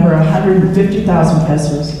family member 150,000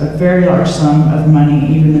 pesos, a very large sum of money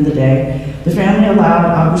even in the day, the family allowed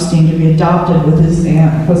Agustin to be adopted with his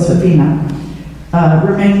aunt Josefina,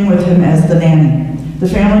 remaining with him as the nanny. The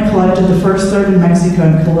family collected the first third in Mexico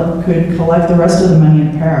and could collect the rest of the money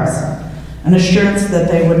in Paris, an assurance that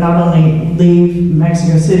they would not only leave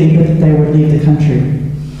Mexico City, but that they would leave the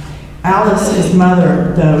country. Alice, his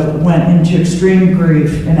mother, though, went into extreme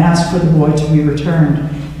grief and asked for the boy to be returned,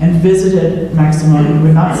 and visited Maximilian, who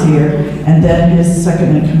would not see her, and then his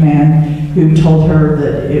second-in-command, who told her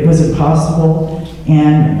that it was impossible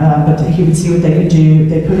and but he would see what they could do.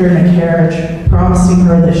 They put her in a carriage, promising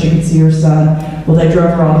her that she could see her son. Well, they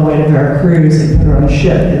drove her all the way to Veracruz and put her on a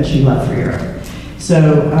ship, and she left for Europe.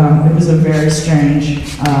 So it was a very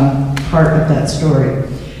strange part of that story.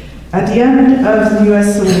 At the end of the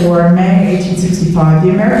U.S. Civil War in May 1865,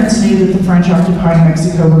 the Americans knew that the French occupying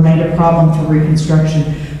Mexico remained a problem for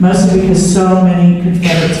Reconstruction, mostly because so many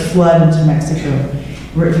Confederates fled into Mexico,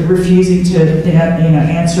 refusing to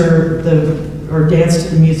answer or dance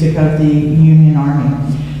to the music of the Union Army.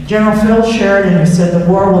 General Phil Sheridan, who said the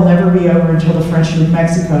war will never be over until the French leave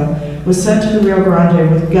Mexico, was sent to the Rio Grande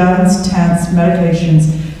with guns, tents, medications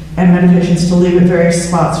to leave at various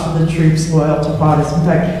spots for the troops loyal to Juarez. In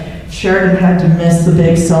fact, Sheridan had to miss the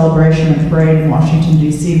big celebration and parade in Washington,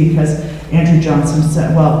 D.C. because Andrew Johnson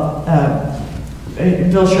said,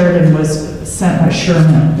 Phil Sheridan was sent by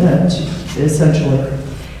Sherman, essentially.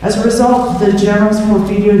 As a result, the generals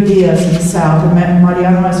Porfirio Diaz in the south and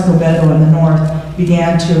Mariano Escobedo in the north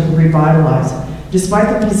began to revitalize.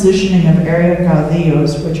 Despite the positioning of area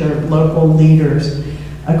caudillos, which are local leaders,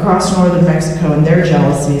 across northern Mexico and their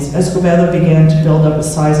jealousies, Escobedo began to build up a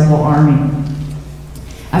sizable army.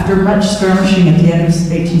 After much skirmishing at the end of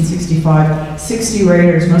 1865, 60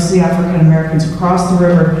 raiders, mostly African Americans, crossed the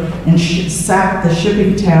river and sacked the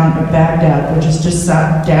shipping town of Baghdad, which is just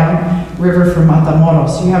downriver from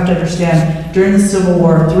Matamoros. You have to understand, during the Civil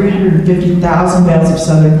War, 350,000 bales of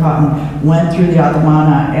southern cotton went through the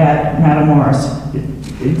Atamana at Matamoros,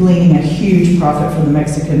 gleaning a huge profit for the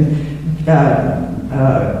Mexican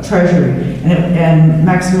treasury. And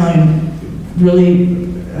Maximilian really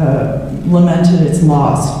lamented its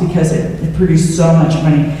loss because it produced so much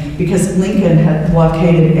money. Because Lincoln had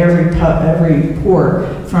blockaded every port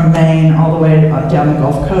from Maine all the way down the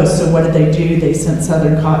Gulf Coast. So what did they do? They sent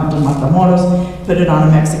southern cotton to Matamoros, put it on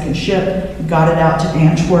a Mexican ship, got it out to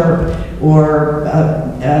Antwerp or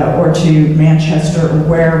to Manchester or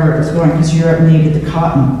wherever it was going, because Europe needed the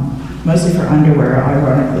cotton, mostly for underwear,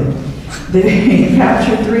 ironically. They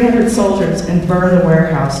captured 300 soldiers and burned the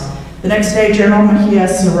warehouse. The next day, General Mejia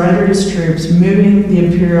surrendered his troops, moving the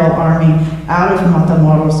Imperial Army out of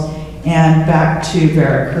Matamoros and back to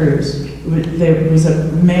Veracruz. It was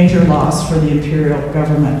a major loss for the Imperial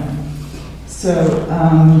government. So,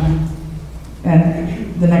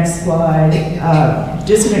 and the next slide,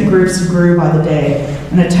 dissident groups grew by the day.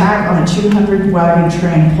 An attack on a 200-wagon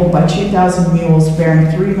train pulled by 2,000 mules bearing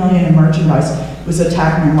 3 million in merchandise was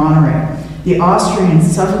attacked near Monterey. The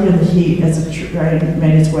Austrians suffered in the heat as the train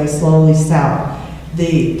made its way slowly south.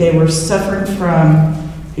 They were suffering from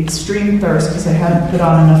extreme thirst because they hadn't put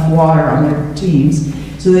on enough water on their teams.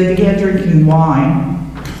 So they began drinking wine,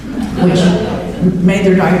 which made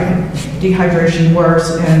their dehydration worse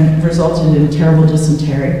and resulted in terrible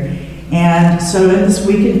dysentery. And so in this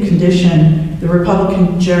weakened condition, the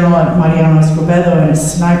Republican general Mariano Escobedo and his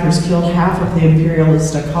snipers killed half of the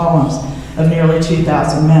Imperialista columns of nearly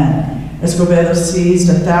 2,000 men. Escobedo seized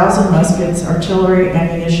 1,000 muskets, artillery,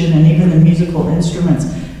 ammunition, and even the musical instruments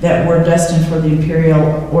that were destined for the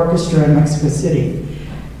Imperial Orchestra in Mexico City.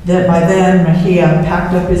 By then, Mejia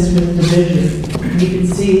packed up his 5th Division. You can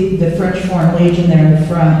see the French Foreign Legion there in the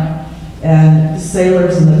front and the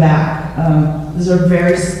sailors in the back. This is a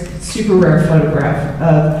very super rare photograph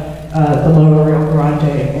of the Lower Rio Grande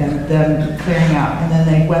and them clearing out. And then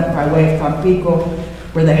they went by way of Tampico,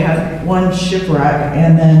 where they had one shipwreck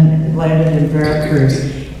and then landed in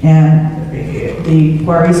Veracruz. And the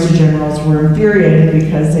Juarezista generals were infuriated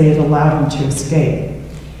because they had allowed them to escape.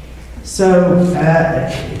 So,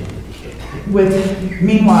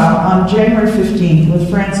 meanwhile, on January 15th, with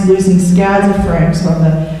France losing scads of Franks on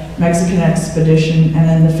the Mexican expedition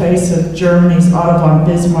and in the face of Germany's Otto von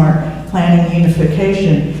Bismarck planning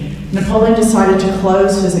unification, Napoleon decided to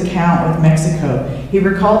close his account with Mexico. He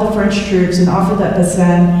recalled the French troops and offered that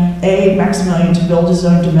Bazin aid Maximilian to build his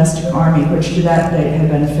own domestic army, which to that date had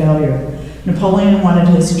been a failure. Napoleon wanted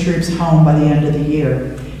his troops home by the end of the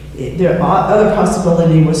year. The other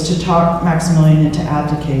possibility was to talk Maximilian into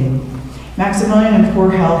abdicating. Maximilian, in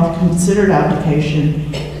poor health, considered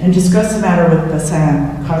abdication and discussed the matter with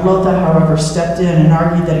Bazin. Carlota, however, stepped in and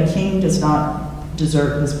argued that a king does not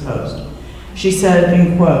desert his post. She said,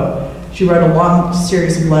 in quote, she wrote a long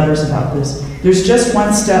series of letters about this, "There's just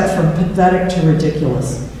one step from pathetic to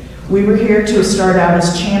ridiculous. We were here to start out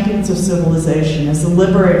as champions of civilization, as the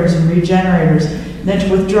liberators and regenerators, then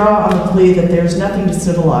to withdraw on the plea that there's nothing to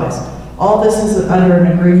civilize. All this is under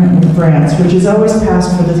an agreement with France, which has always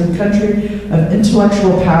passed for the country of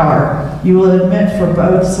intellectual power. You will admit for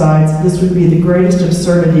both sides this would be the greatest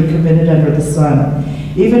absurdity committed under the sun.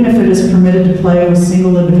 Even if it is permitted to play with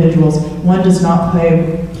single individuals, one does not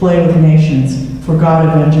play with nations. for God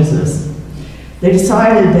avenges us. They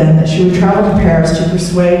decided then that she would travel to Paris to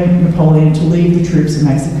persuade Napoleon to leave the troops in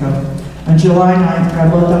Mexico. On July 9th,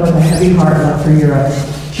 Carlota, with a heavy heart, left for Europe.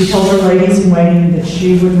 She told her ladies-in-waiting that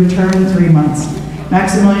she would return in 3 months.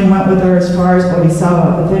 Maximilian went with her as far as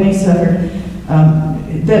Orizaba, but then he said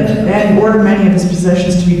and ordered many of his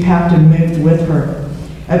possessions to be packed and moved with her.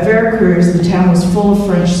 At Veracruz, the town was full of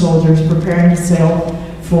French soldiers preparing to sail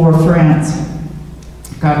for France.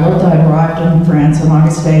 Carlota arrived in France on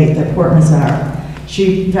August 8th at Port Mazar.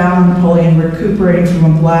 She found Napoleon recuperating from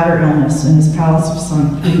a bladder illness in his palace of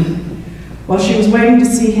Saint-Cloud. While she was waiting to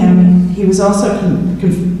see him, she was also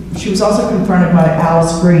confronted by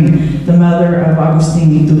Alice Green, the mother of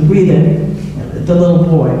Agustini Duguida, the little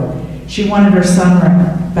boy. She wanted her son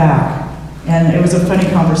back, and it was a funny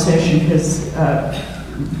conversation because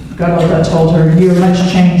Carlota told her, "You're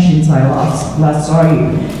much changed since I last saw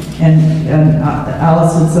you," and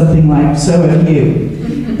Alice said something like, "So have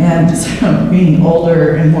you," and so being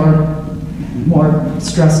older and more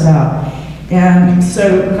stressed out. And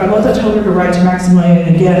so Carlota told her to write to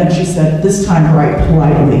Maximilian again, and she said, "This time write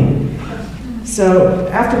politely." So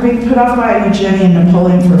after being put off by Eugenie and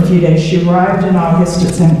Napoleon for a few days, she arrived in August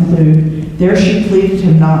at Saint-Cloud. There she pleaded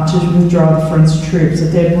him not to withdraw the French troops,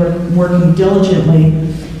 that they were working diligently.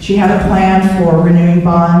 She had a plan for renewing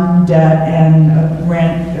bond debt and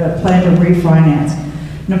a plan to refinance.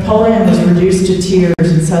 Napoleon was reduced to tears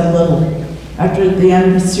and said little. After the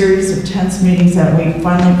end of a series of tense meetings that week,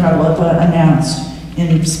 finally Carlota announced,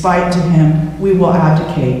 in spite to him, "We will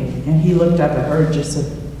abdicate." And he looked up at her and just said,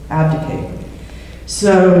 "Abdicate."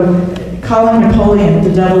 So, calling Napoleon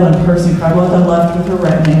the devil in person, Carlota left with her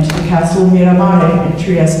retinue to the castle Miramare in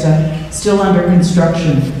Trieste, still under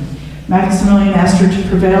construction. Maximilian asked her to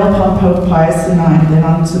prevail upon Pope Pius IX, and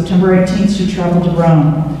on September 18th she traveled to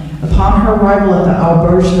Rome. Upon her arrival at the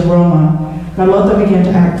Alberge de Roma, Carlota began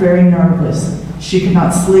to act very nervous. She could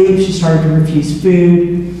not sleep, she started to refuse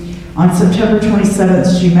food. On September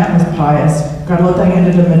 27th, she met with Pius. Carlota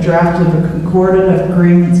handed him a draft of a concordat of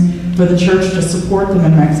agreements for the church to support them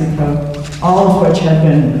in Mexico, all of which had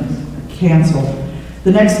been canceled.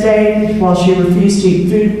 The next day, while she refused to eat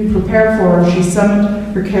food prepared for her, she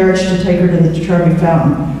summoned her carriage to take her to the Trevi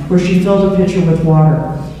Fountain, where she filled a pitcher with water.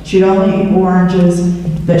 She'd only eat oranges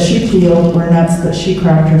that she peeled or nuts that she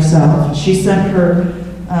cracked herself. She sent her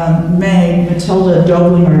maid, Matilda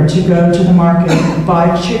Doblinger, to go to the market and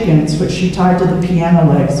buy chickens, which she tied to the piano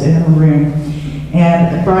legs in her room,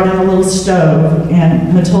 and brought in a little stove,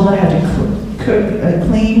 and Matilda had to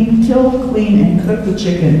kill, clean, and cook the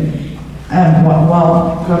chicken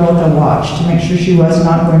while Carlota watched to make sure she was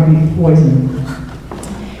not going to be poisoned.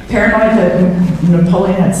 Paranoid that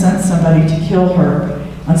Napoleon had sent somebody to kill her,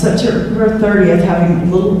 on September 30th,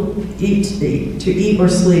 having little to eat or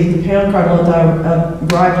sleep, the pale Carlota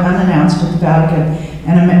arrived unannounced at the Vatican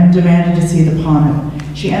and demanded to see the Pontiff.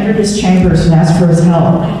 She entered his chambers and asked for his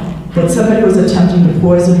help, but somebody was attempting to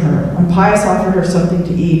poison her. When Pius offered her something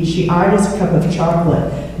to eat, she eyed his cup of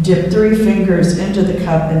chocolate, dipped 3 fingers into the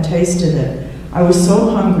cup, and tasted it. "I was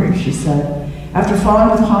so hungry," she said. After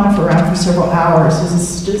following the Pontiff around for several hours, his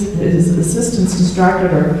assistants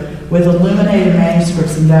distracted her with illuminated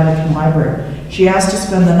manuscripts in the Vatican Library. She asked to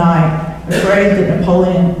spend the night, afraid that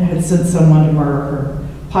Napoleon had sent someone to murder her.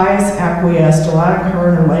 Pius acquiesced, allowing her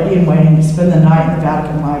and her lady-in-waiting to spend the night in the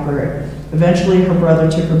Vatican Library. Eventually, her brother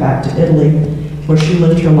took her back to Italy, where she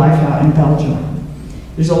lived her life out in Belgium.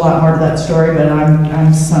 There's a lot more to that story, but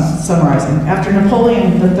I'm summarizing. After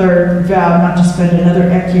Napoleon III vowed not to spend another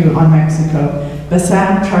écu on Mexico,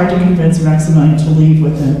 Bessin tried to convince Maximilian to leave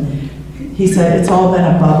with him. He said, "It's all been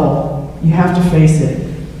a bubble. You have to face it,"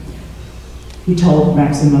 he told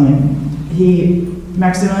Maximilian.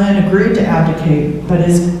 Maximilian agreed to abdicate, but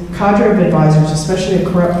his cadre of advisors, especially a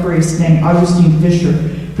corrupt priest named Augustin Fischer,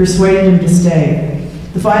 persuaded him to stay.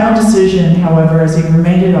 The final decision, however, as he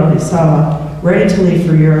remained at Orizaba, ready to leave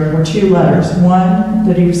for Europe, were 2 letters. One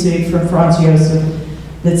that he received from Franz Josef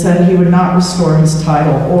that said he would not restore his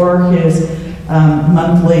title or his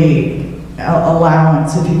monthly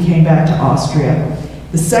allowance if he came back to Austria.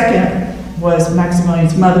 The second was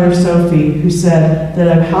Maximilian's mother, Sophie, who said that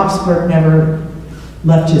a Habsburg never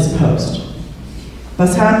left his post.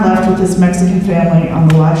 Bessin left with his Mexican family on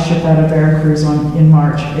the last ship out of Veracruz in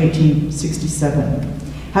March 1867.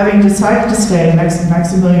 Having decided to stay,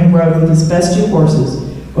 Maximilian rode with his best 2 horses,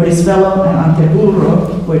 Orizvelo and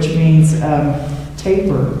Anteburro, which means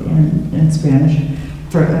taper in Spanish,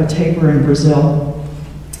 for a taper in Brazil,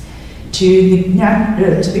 to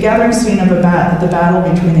the gathering scene of the battle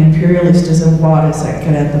between the Imperialistas and Juarez at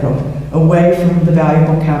Querétaro. away from the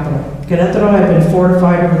valuable capital. Querétaro had been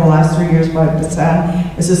fortified over the last 3 years by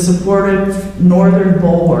PEN as a supportive northern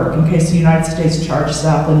bulwark in case the United States charged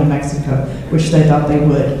south into Mexico, which they thought they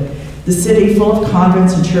would. The city, full of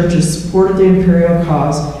convents and churches, supported the imperial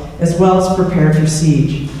cause as well as prepared for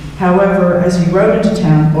siege. However, as he rode into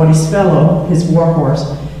town, Orisfello, his war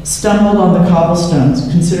horse, stumbled on the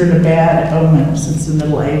cobblestones, considered a bad omen since the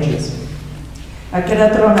Middle Ages. At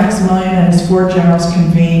Querétaro, Maximilian and his 4 generals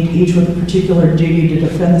convened, each with a particular duty to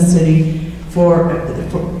defend the city for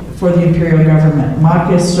the imperial government.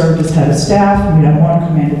 Marquez served as head of staff, Miramon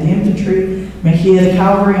commanded the infantry, Mejia the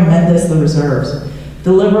cavalry, and Mendez the reserves.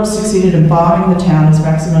 The liberals succeeded in bombing the town as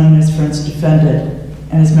Maximilian and his friends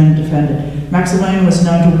men defended. Maximilian was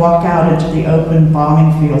known to walk out into the open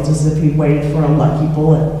bombing fields as if he waited for a lucky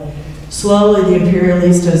bullet. Slowly, the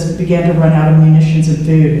Imperialistas began to run out of munitions and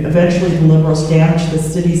food. Eventually, the liberals damaged the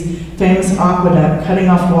city's famous aqueduct, cutting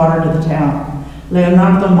off water to the town.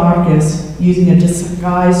 Leonardo Marquez, using a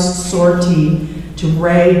disguised sortie to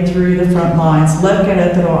raid through the front lines, left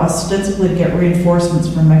Querétaro ostensibly to get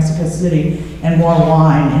reinforcements from Mexico City and more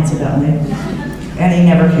wine, incidentally, and he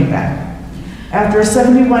never came back. After a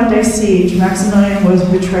 71-day siege, Maximilian was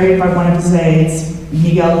betrayed by one of his aides,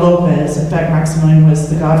 Miguel Lopez. In fact, Maximilian was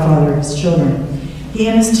the godfather of his children. He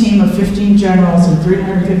and his team of 15 generals and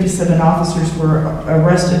 357 officers were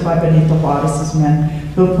arrested by Benito Juárez's men,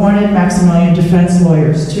 who appointed Maximilian defense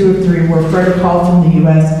lawyers. 2 of 3 were Frederick Hall from the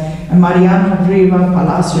U.S. and Mariano Riva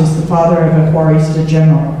Palacios, the father of a Juarista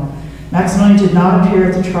general. Maximilian did not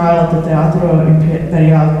appear at the trial at the Teatro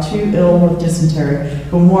Imperial, too ill with dysentery,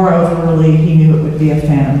 but moreover, he knew it would be a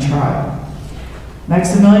phantom trial.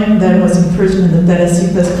 Maximilian then was imprisoned in the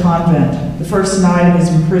Teresitas convent. The first night of his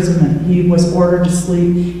imprisonment, he was ordered to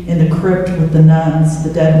sleep in the crypt with the nuns,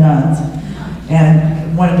 the dead nuns,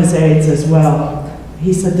 and one of his aides as well.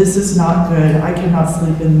 He said, "This is not good. I cannot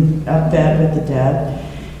sleep in a bed with the dead."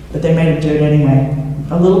 But they made him do it anyway.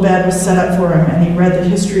 A little bed was set up for him, and he read the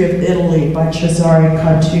History of Italy by Cesare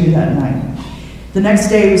Cartu that night. The next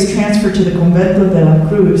day, he was transferred to the Convento de la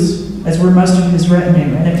Cruz, as were most of his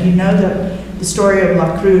retinue. And if you know the story of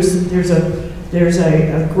La Cruz, there's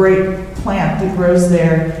a great plant that grows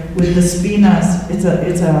there with the spinas. It's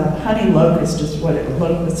a honey locust, is what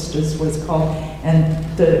it's called, and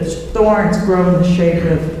the thorns grow in the shape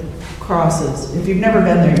of crosses. If you've never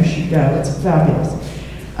been there, you should go. It's fabulous.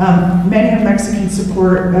 Many of Maximilian's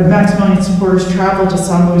supporters traveled to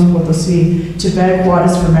San Luis Potosí to beg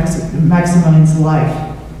Juárez for Maximilian's life.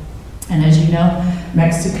 And as you know,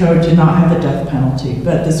 Mexico did not have the death penalty,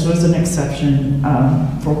 but this was an exception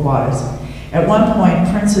for Juárez. At one point,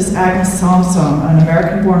 Princess Agnes Samson, an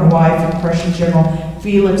American-born wife of Prussian General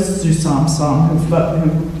Felix zu Samson,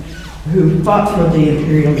 who fought for the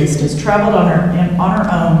Imperialistas, traveled on her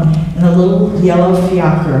own in a little yellow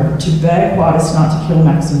fiacre to beg Juárez not to kill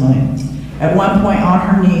Maximilian. At one point, on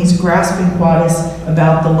her knees, grasping Juárez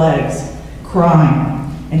about the legs, crying.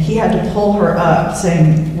 And he had to pull her up,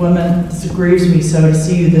 saying, "Woman, this grieves me so to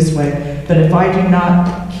see you this way, but if I do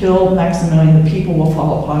not kill Maximilian, the people will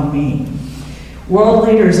fall upon me." World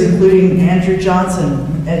leaders, including Andrew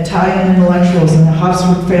Johnson, Italian intellectuals, and the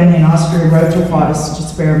Habsburg family in Austria wrote to Juárez to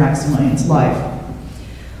spare Maximilian's life.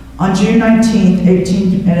 On June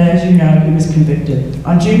 19th, and as you know, he was convicted.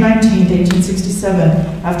 On June 19th, 1867,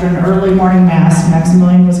 after an early morning mass,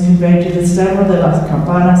 Maximilian was conveyed to the Cerro de las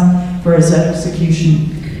Campanas for his execution.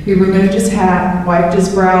 He removed his hat, wiped his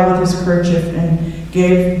brow with his kerchief, and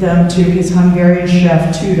gave them to his Hungarian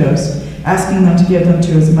chef, Tudos, asking them to give them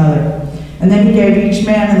to his mother. And then he gave each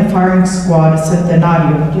man in the firing squad a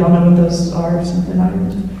centenario. Do y'all know what those are,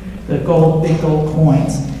 centenarios? The big gold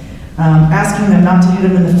coins. Asking them not to hit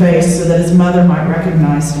him in the face so that his mother might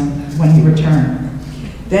recognize him when he returned.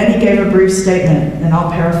 Then he gave a brief statement, and I'll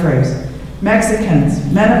paraphrase. "Mexicans,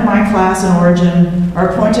 men of my class and origin, are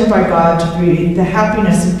appointed by God to be the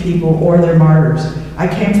happiness of people or their martyrs. I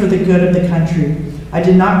came for the good of the country. I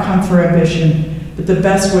did not come for ambition, but the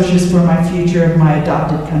best wishes for my future of my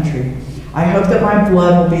adopted country. I hope that my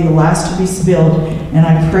blood will be the last to be spilled, and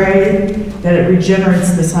I pray that it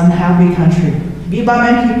regenerates this unhappy country. Viva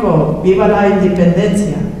Mexico! Viva la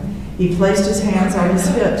independencia!" He placed his hands on his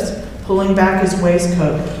hips, pulling back his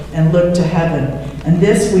waistcoat, and looked to heaven. And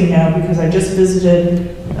this we know because I just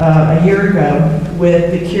visited a year ago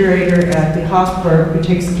with the curator at the Hofburg, who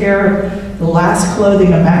takes care of the last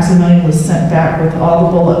clothing of Maximilian was sent back with all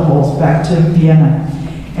the bullet holes back to Vienna.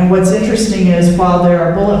 And what's interesting is while there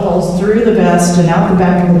are bullet holes through the vest and out the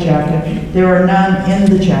back of the jacket, there are none in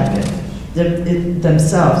the jacket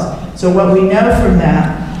themselves. So what we know from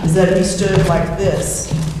that is that he stood like this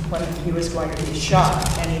when he was going to be shot,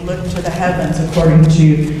 and he looked to the heavens according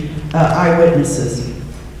to eyewitnesses.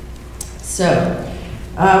 So,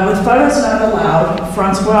 with photos not allowed,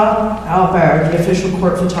 Francois Albert, the official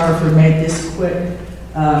court photographer, made this quick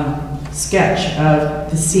sketch of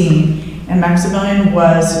the scene, and Maximilian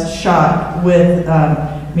was shot with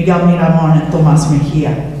Miguel Miramon and Tomas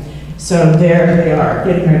Mejia. So there they are,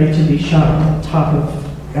 getting ready to be shot on the top of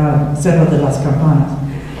Cerro de las Campanas.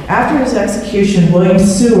 After his execution, William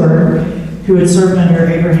Seward, who had served under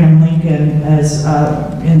Abraham Lincoln as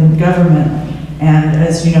in the government, and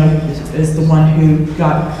as you know, is the one who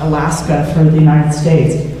got Alaska for the United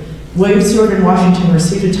States. William Seward in Washington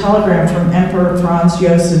received a telegram from Emperor Franz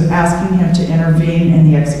Joseph asking him to intervene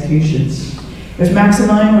in the executions. If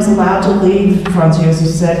Maximilian was allowed to leave, Franz Joseph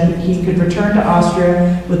said he could return to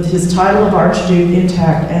Austria with his title of Archduke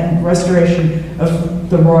intact and restoration of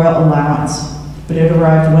the royal allowance. But it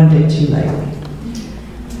arrived one day too late.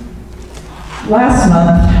 Last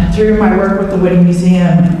month, through my work with the Whitney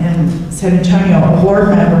Museum in San Antonio, a board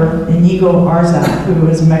member, Inigo Arza, who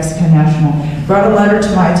was a Mexican national, brought a letter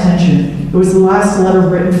to my attention. It was the last letter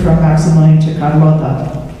written from Maximilian to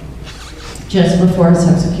Carlota, just before his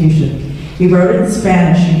execution. He wrote it in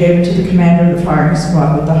Spanish and gave it to the commander of the firing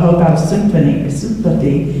squad with the hope out of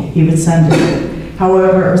sympathy he would send it.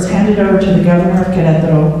 However, it was handed over to the governor of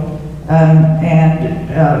Querétaro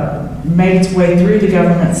and made its way through the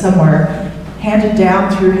government somewhere, handed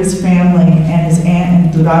down through his family, and his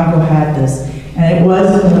aunt in Durango had this. And it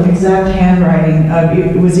was the exact handwriting.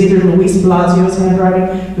 It was either Luis Blasio's handwriting,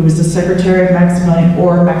 who was the secretary of Maximilian,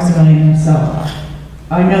 or Maximilian himself.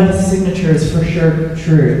 I know the signature is for sure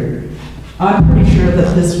true. I'm pretty sure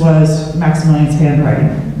that this was Maximilian's handwriting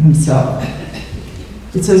himself.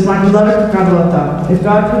 It says, "My beloved Carlota, if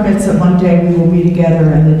God permits that one day we will be together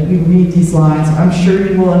and that you read these lines, I'm sure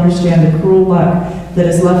you will understand the cruel luck that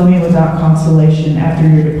has left me without consolation after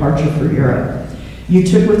your departure for Europe. You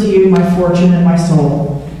took with you my fortune and my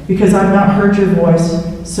soul, because I've not heard your voice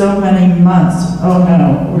so many months. Oh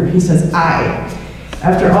no," or he says,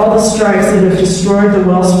 after all the strikes that have destroyed the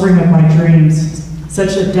wellspring of my dreams,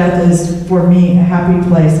 such that death is for me a happy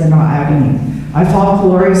place and not agony. I fall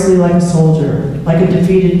gloriously like a soldier, like a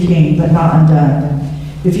defeated king, but not undone.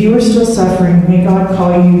 If you are still suffering, may God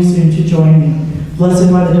call you soon to join me, blessed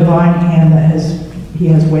by the divine hand that he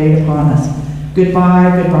has weighed upon us.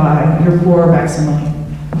 Goodbye, goodbye, your poor Maximilian.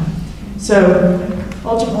 So,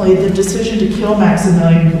 ultimately, the decision to kill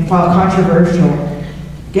Maximilian, while controversial,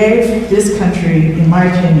 gave this country, in my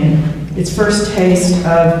opinion, its first taste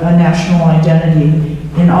of a national identity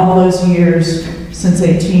in all those years since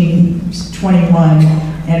 1821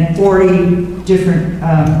 and 40 different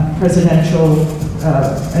presidential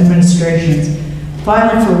administrations.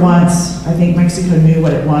 Finally, for once, I think Mexico knew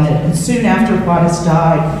what it wanted. And soon after Juarez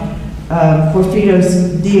died, Porfirio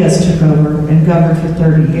Diaz took over and governed for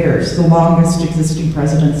 30 years, the longest existing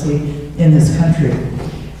presidency in this country.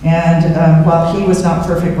 And while he was not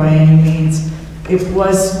perfect by any means, it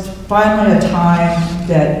was finally a time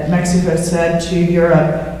that Mexico said to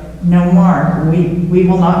Europe, no more, we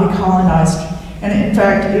will not be colonized. And in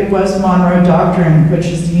fact, it was Monroe Doctrine, which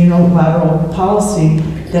is the unilateral policy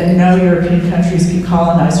that no European countries can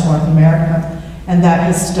colonize North America, and that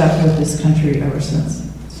has stuck with this country ever since.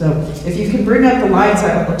 So if you can bring up the lights,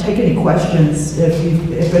 I'll take any questions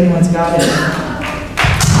if anyone's got it.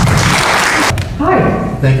 Hi.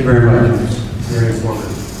 Thank you very much. It's very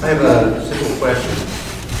informative. I have a simple question.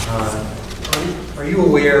 Are you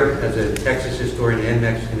aware, as a Texas historian and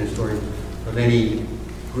Mexican historian, of any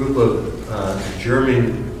group of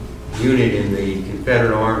German unit in the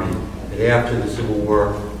Confederate Army that after the Civil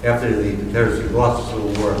War, after the Confederacy lost the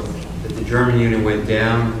Civil War, that the German unit went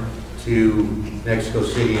down to Mexico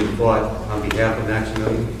City and fought on behalf of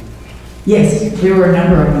Maximilian? Yes, there were a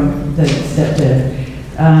number of them that did.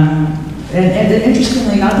 And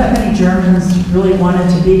interestingly, not that many Germans really wanted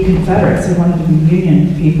to be Confederates. They wanted to be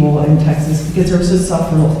Union people in Texas because they were so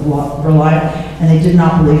self-reliant and they did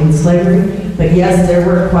not believe in slavery. But yes, there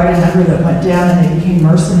were quite a number that went down and they became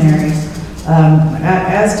mercenaries,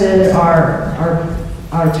 as did our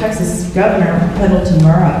Texas governor, Pendleton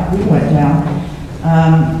Murrah. He went down.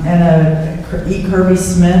 And E. Kirby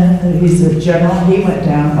Smith, he's a general, he went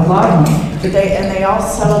down. A lot of them. But they all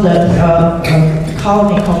settled a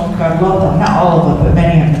colony called Carlota. Not all of them, but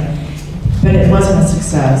many of them. But it wasn't a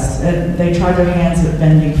success. They tried their hands at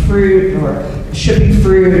bending fruit or shipping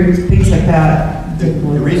fruit, things like that. The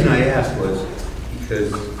reason I asked was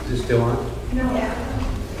because, is this still on? No.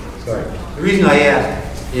 Sorry. The reason I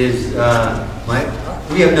asked is,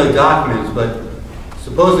 we have no documents, but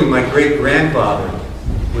supposedly my great-grandfather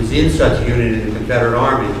was in such a unit in the Confederate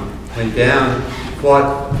Army, went down,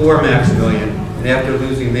 fought for Maximilian, and after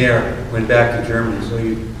losing there, went back to Germany. So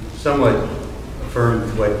you somewhat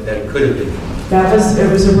affirmed that it could have been.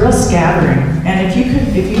 It was a real scattering. And if you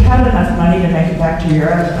had enough money to make it back to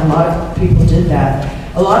Europe, a lot of people did that.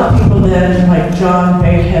 A lot of people then, like John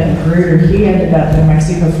Bakehead Magruder, he ended up in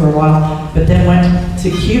Mexico for a while, but then went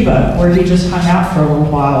to Cuba, where he just hung out for a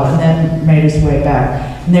little while and then made his way back.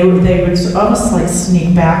 And they would almost like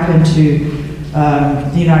sneak back into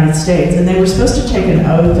the United States, and they were supposed to take an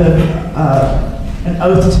oath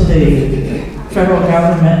to the federal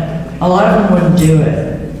government. A lot of them wouldn't do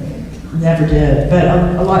it. Never did, but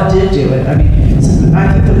a lot did do it. I mean,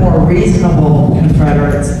 I think the more reasonable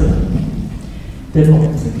Confederates,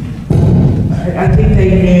 I think they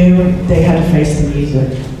knew they had to face the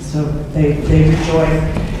music, so they rejoiced.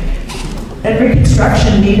 And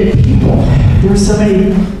Reconstruction needed people. There were so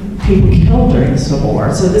many people killed during the Civil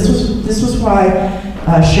War. So this was why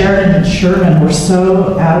Sheridan and Sherman were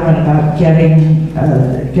so adamant about getting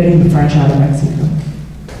the French out of Mexico.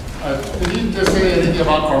 Did you just say anything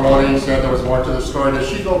about Carlota? You said there was more to the story. Did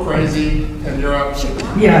she go crazy in Europe?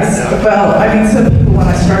 Yes. Yeah. Well, I mean, some people, when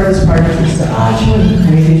I started this project, they said, "Oh, she wasn't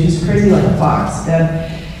crazy. She's crazy like a fox."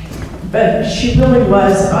 But she really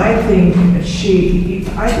was. I think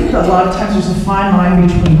a lot of times there's a fine line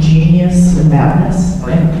between genius and madness.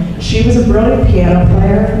 And she was a brilliant piano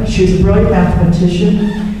player. She was a brilliant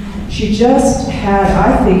mathematician. She just had,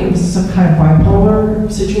 I think it was some kind of bipolar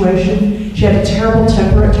situation. She had a terrible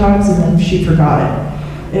temper at times, and then she forgot it.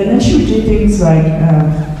 And then she would do things like,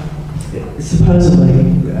 supposedly,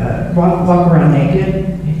 walk around naked,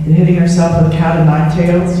 hitting herself with cat o' nine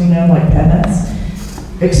tails, like penance,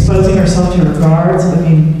 exposing herself to her guards. I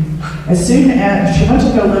mean, as soon as she went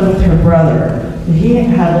to go live with her brother, he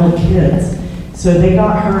had little kids. So they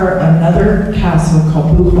got her another castle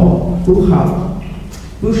called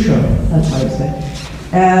Busho, that's how you say.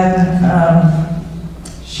 And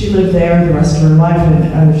she lived there the rest of her life,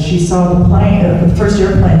 and she saw the plane, the first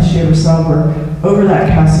airplanes she ever saw were over that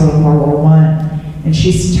castle in World War I. And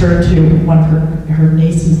she turned to one of her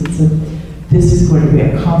nieces and said, "This is going to be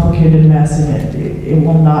a complicated mess, and it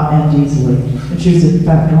will not end easily." And she was in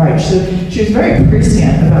fact right. So she was very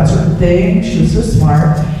prescient about certain things. She was so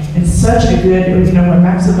smart and such a good, when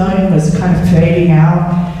Maximilian was kind of fading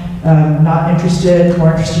out, not interested,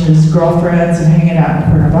 more interested in his girlfriends and hanging out in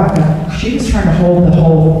Cuernavaca, she was trying to hold the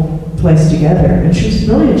whole place together. And she was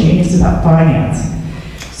really a genius about finance.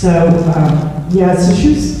 So, so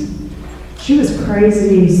she was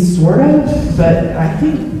crazy, sort of, but I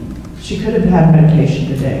think she could have had medication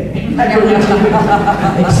today. I really do. I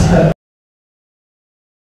think so.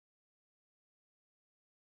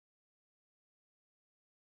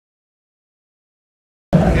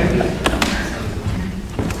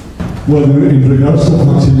 Well, in regards to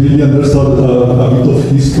Maximilian, there's a bit of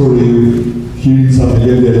history here in San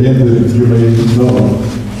Miguel de Allende, you may know.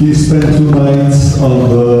 He spent 2 nights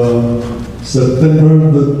on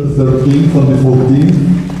September the 13th and the 14th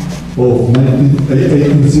of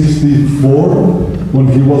 1864, when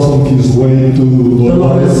he was on his way to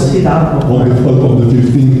Dolores on the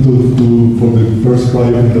 15th for the first cry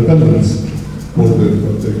of independence, or the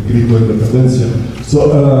Grito de Independencia. So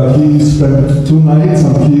he spent 2 nights,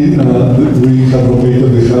 and we have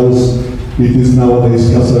located the house. It is nowadays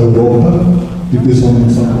Casa Europa. It is on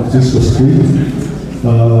San Francisco Street,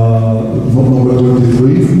 number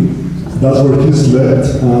 23. That's where he slept,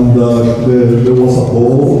 and there was a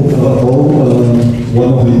ball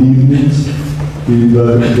one of the evenings in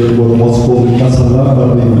what was called the Casa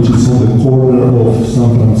Lapa, which is on the corner of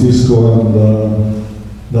San Francisco and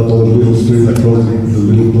that other little street across the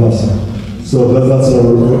little plaza. So that's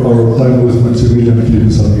our time with Maximilian here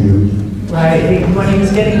in San Miguel. Right, when he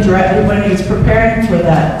was when he was preparing for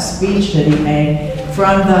that speech that he made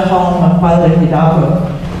from the home of Padre Hidalgo,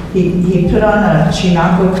 he put on a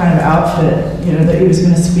chinaco kind of outfit, that he was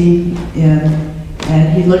going to speak in,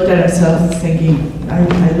 and he looked at himself thinking, I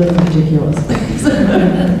look ridiculous.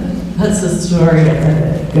 That's the story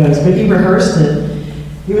it goes, but he rehearsed it.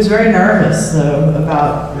 He was very nervous, though,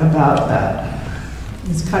 about that.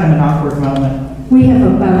 It's kind of an awkward moment. We have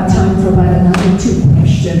about time for about another 2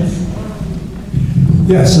 questions.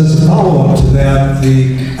 Yes, as a follow-up to that,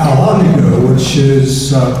 the Alhambra, which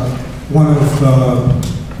is one of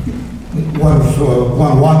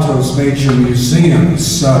Guanajuato's major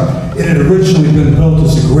museums, it had originally been built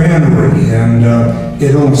as a granary, and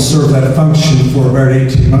it only served that function for about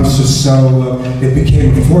 18 months or so. It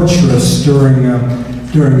became a fortress during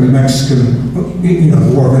the Mexican,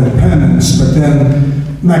 War of Independence, but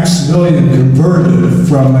then Maximilian converted it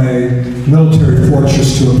from a military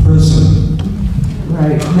fortress to a prison.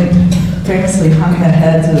 Right. And they famously hung the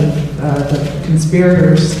heads of the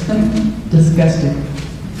conspirators. Disgusting.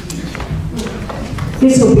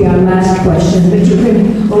 This will be our last question, but you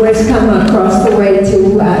can always come across the way to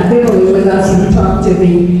Italy with us and talk to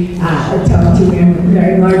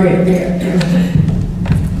Mary Margaret there.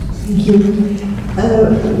 Thank you.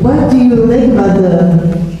 What do you make about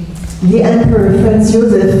the Emperor Franz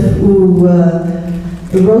Joseph, who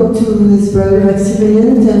wrote to his brother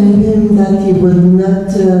Maximilian telling him that he would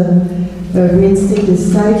not reinstate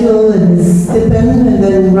his title and his stipend, and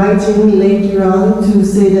then writing later on to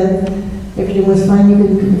say that everything was fine, you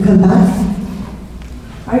can come back?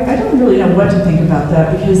 I don't really know what to think about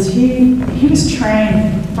that, because he was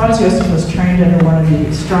trained, Franz Joseph was trained under one of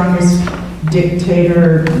the strongest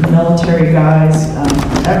dictator military guys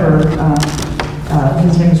ever.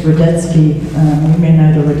 His name is Radetzky. You may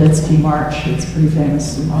know the Radetzky March. It's pretty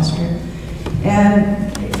famous in Austria.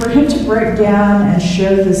 And for him to break down and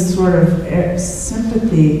show this sort of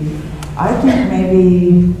sympathy, I think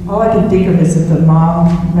maybe, all I can think of is that the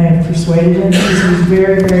mom may have persuaded him, because he was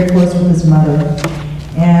very, very close with his mother.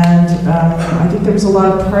 And I think there was a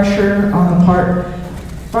lot of pressure on the part.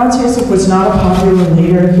 Franz Joseph was not a popular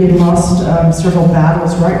leader. He had lost several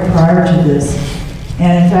battles right prior to this.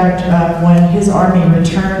 And in fact, when his army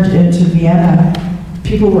returned into Vienna,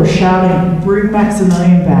 people were shouting, "Bring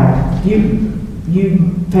Maximilian back.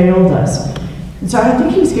 You failed us." And so I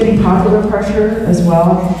think he was getting popular pressure as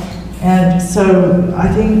well. And so I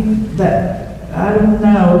think that, I don't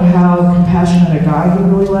know how compassionate a guy he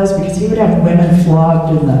really was, because he would have women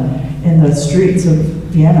flogged in the streets of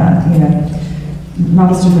Vienna, you know.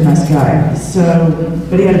 Not a super nice guy. So,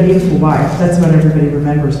 but he had a beautiful wife. That's what everybody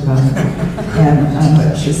remembers about him.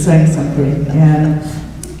 And she's saying something. And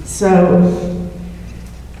so,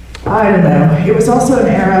 I don't know. It was also an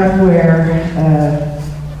era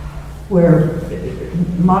where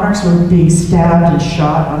monarchs were being stabbed and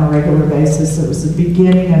shot on a regular basis. It was the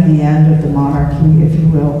beginning of the end of the monarchy, if you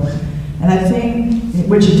will. And I think,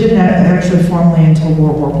 which it didn't actually formally until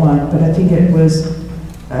World War I, but I think it was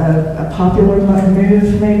a popular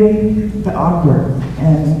move, maybe, but awkward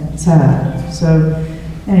and sad. So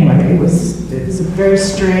anyway, it was a very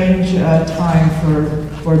strange time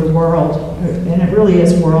for the world, and it really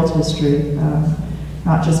is world history,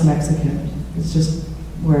 not just Mexican. It's just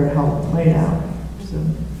where it all played out. So,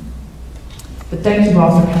 but thank you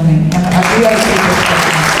all for coming. And I do have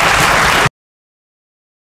a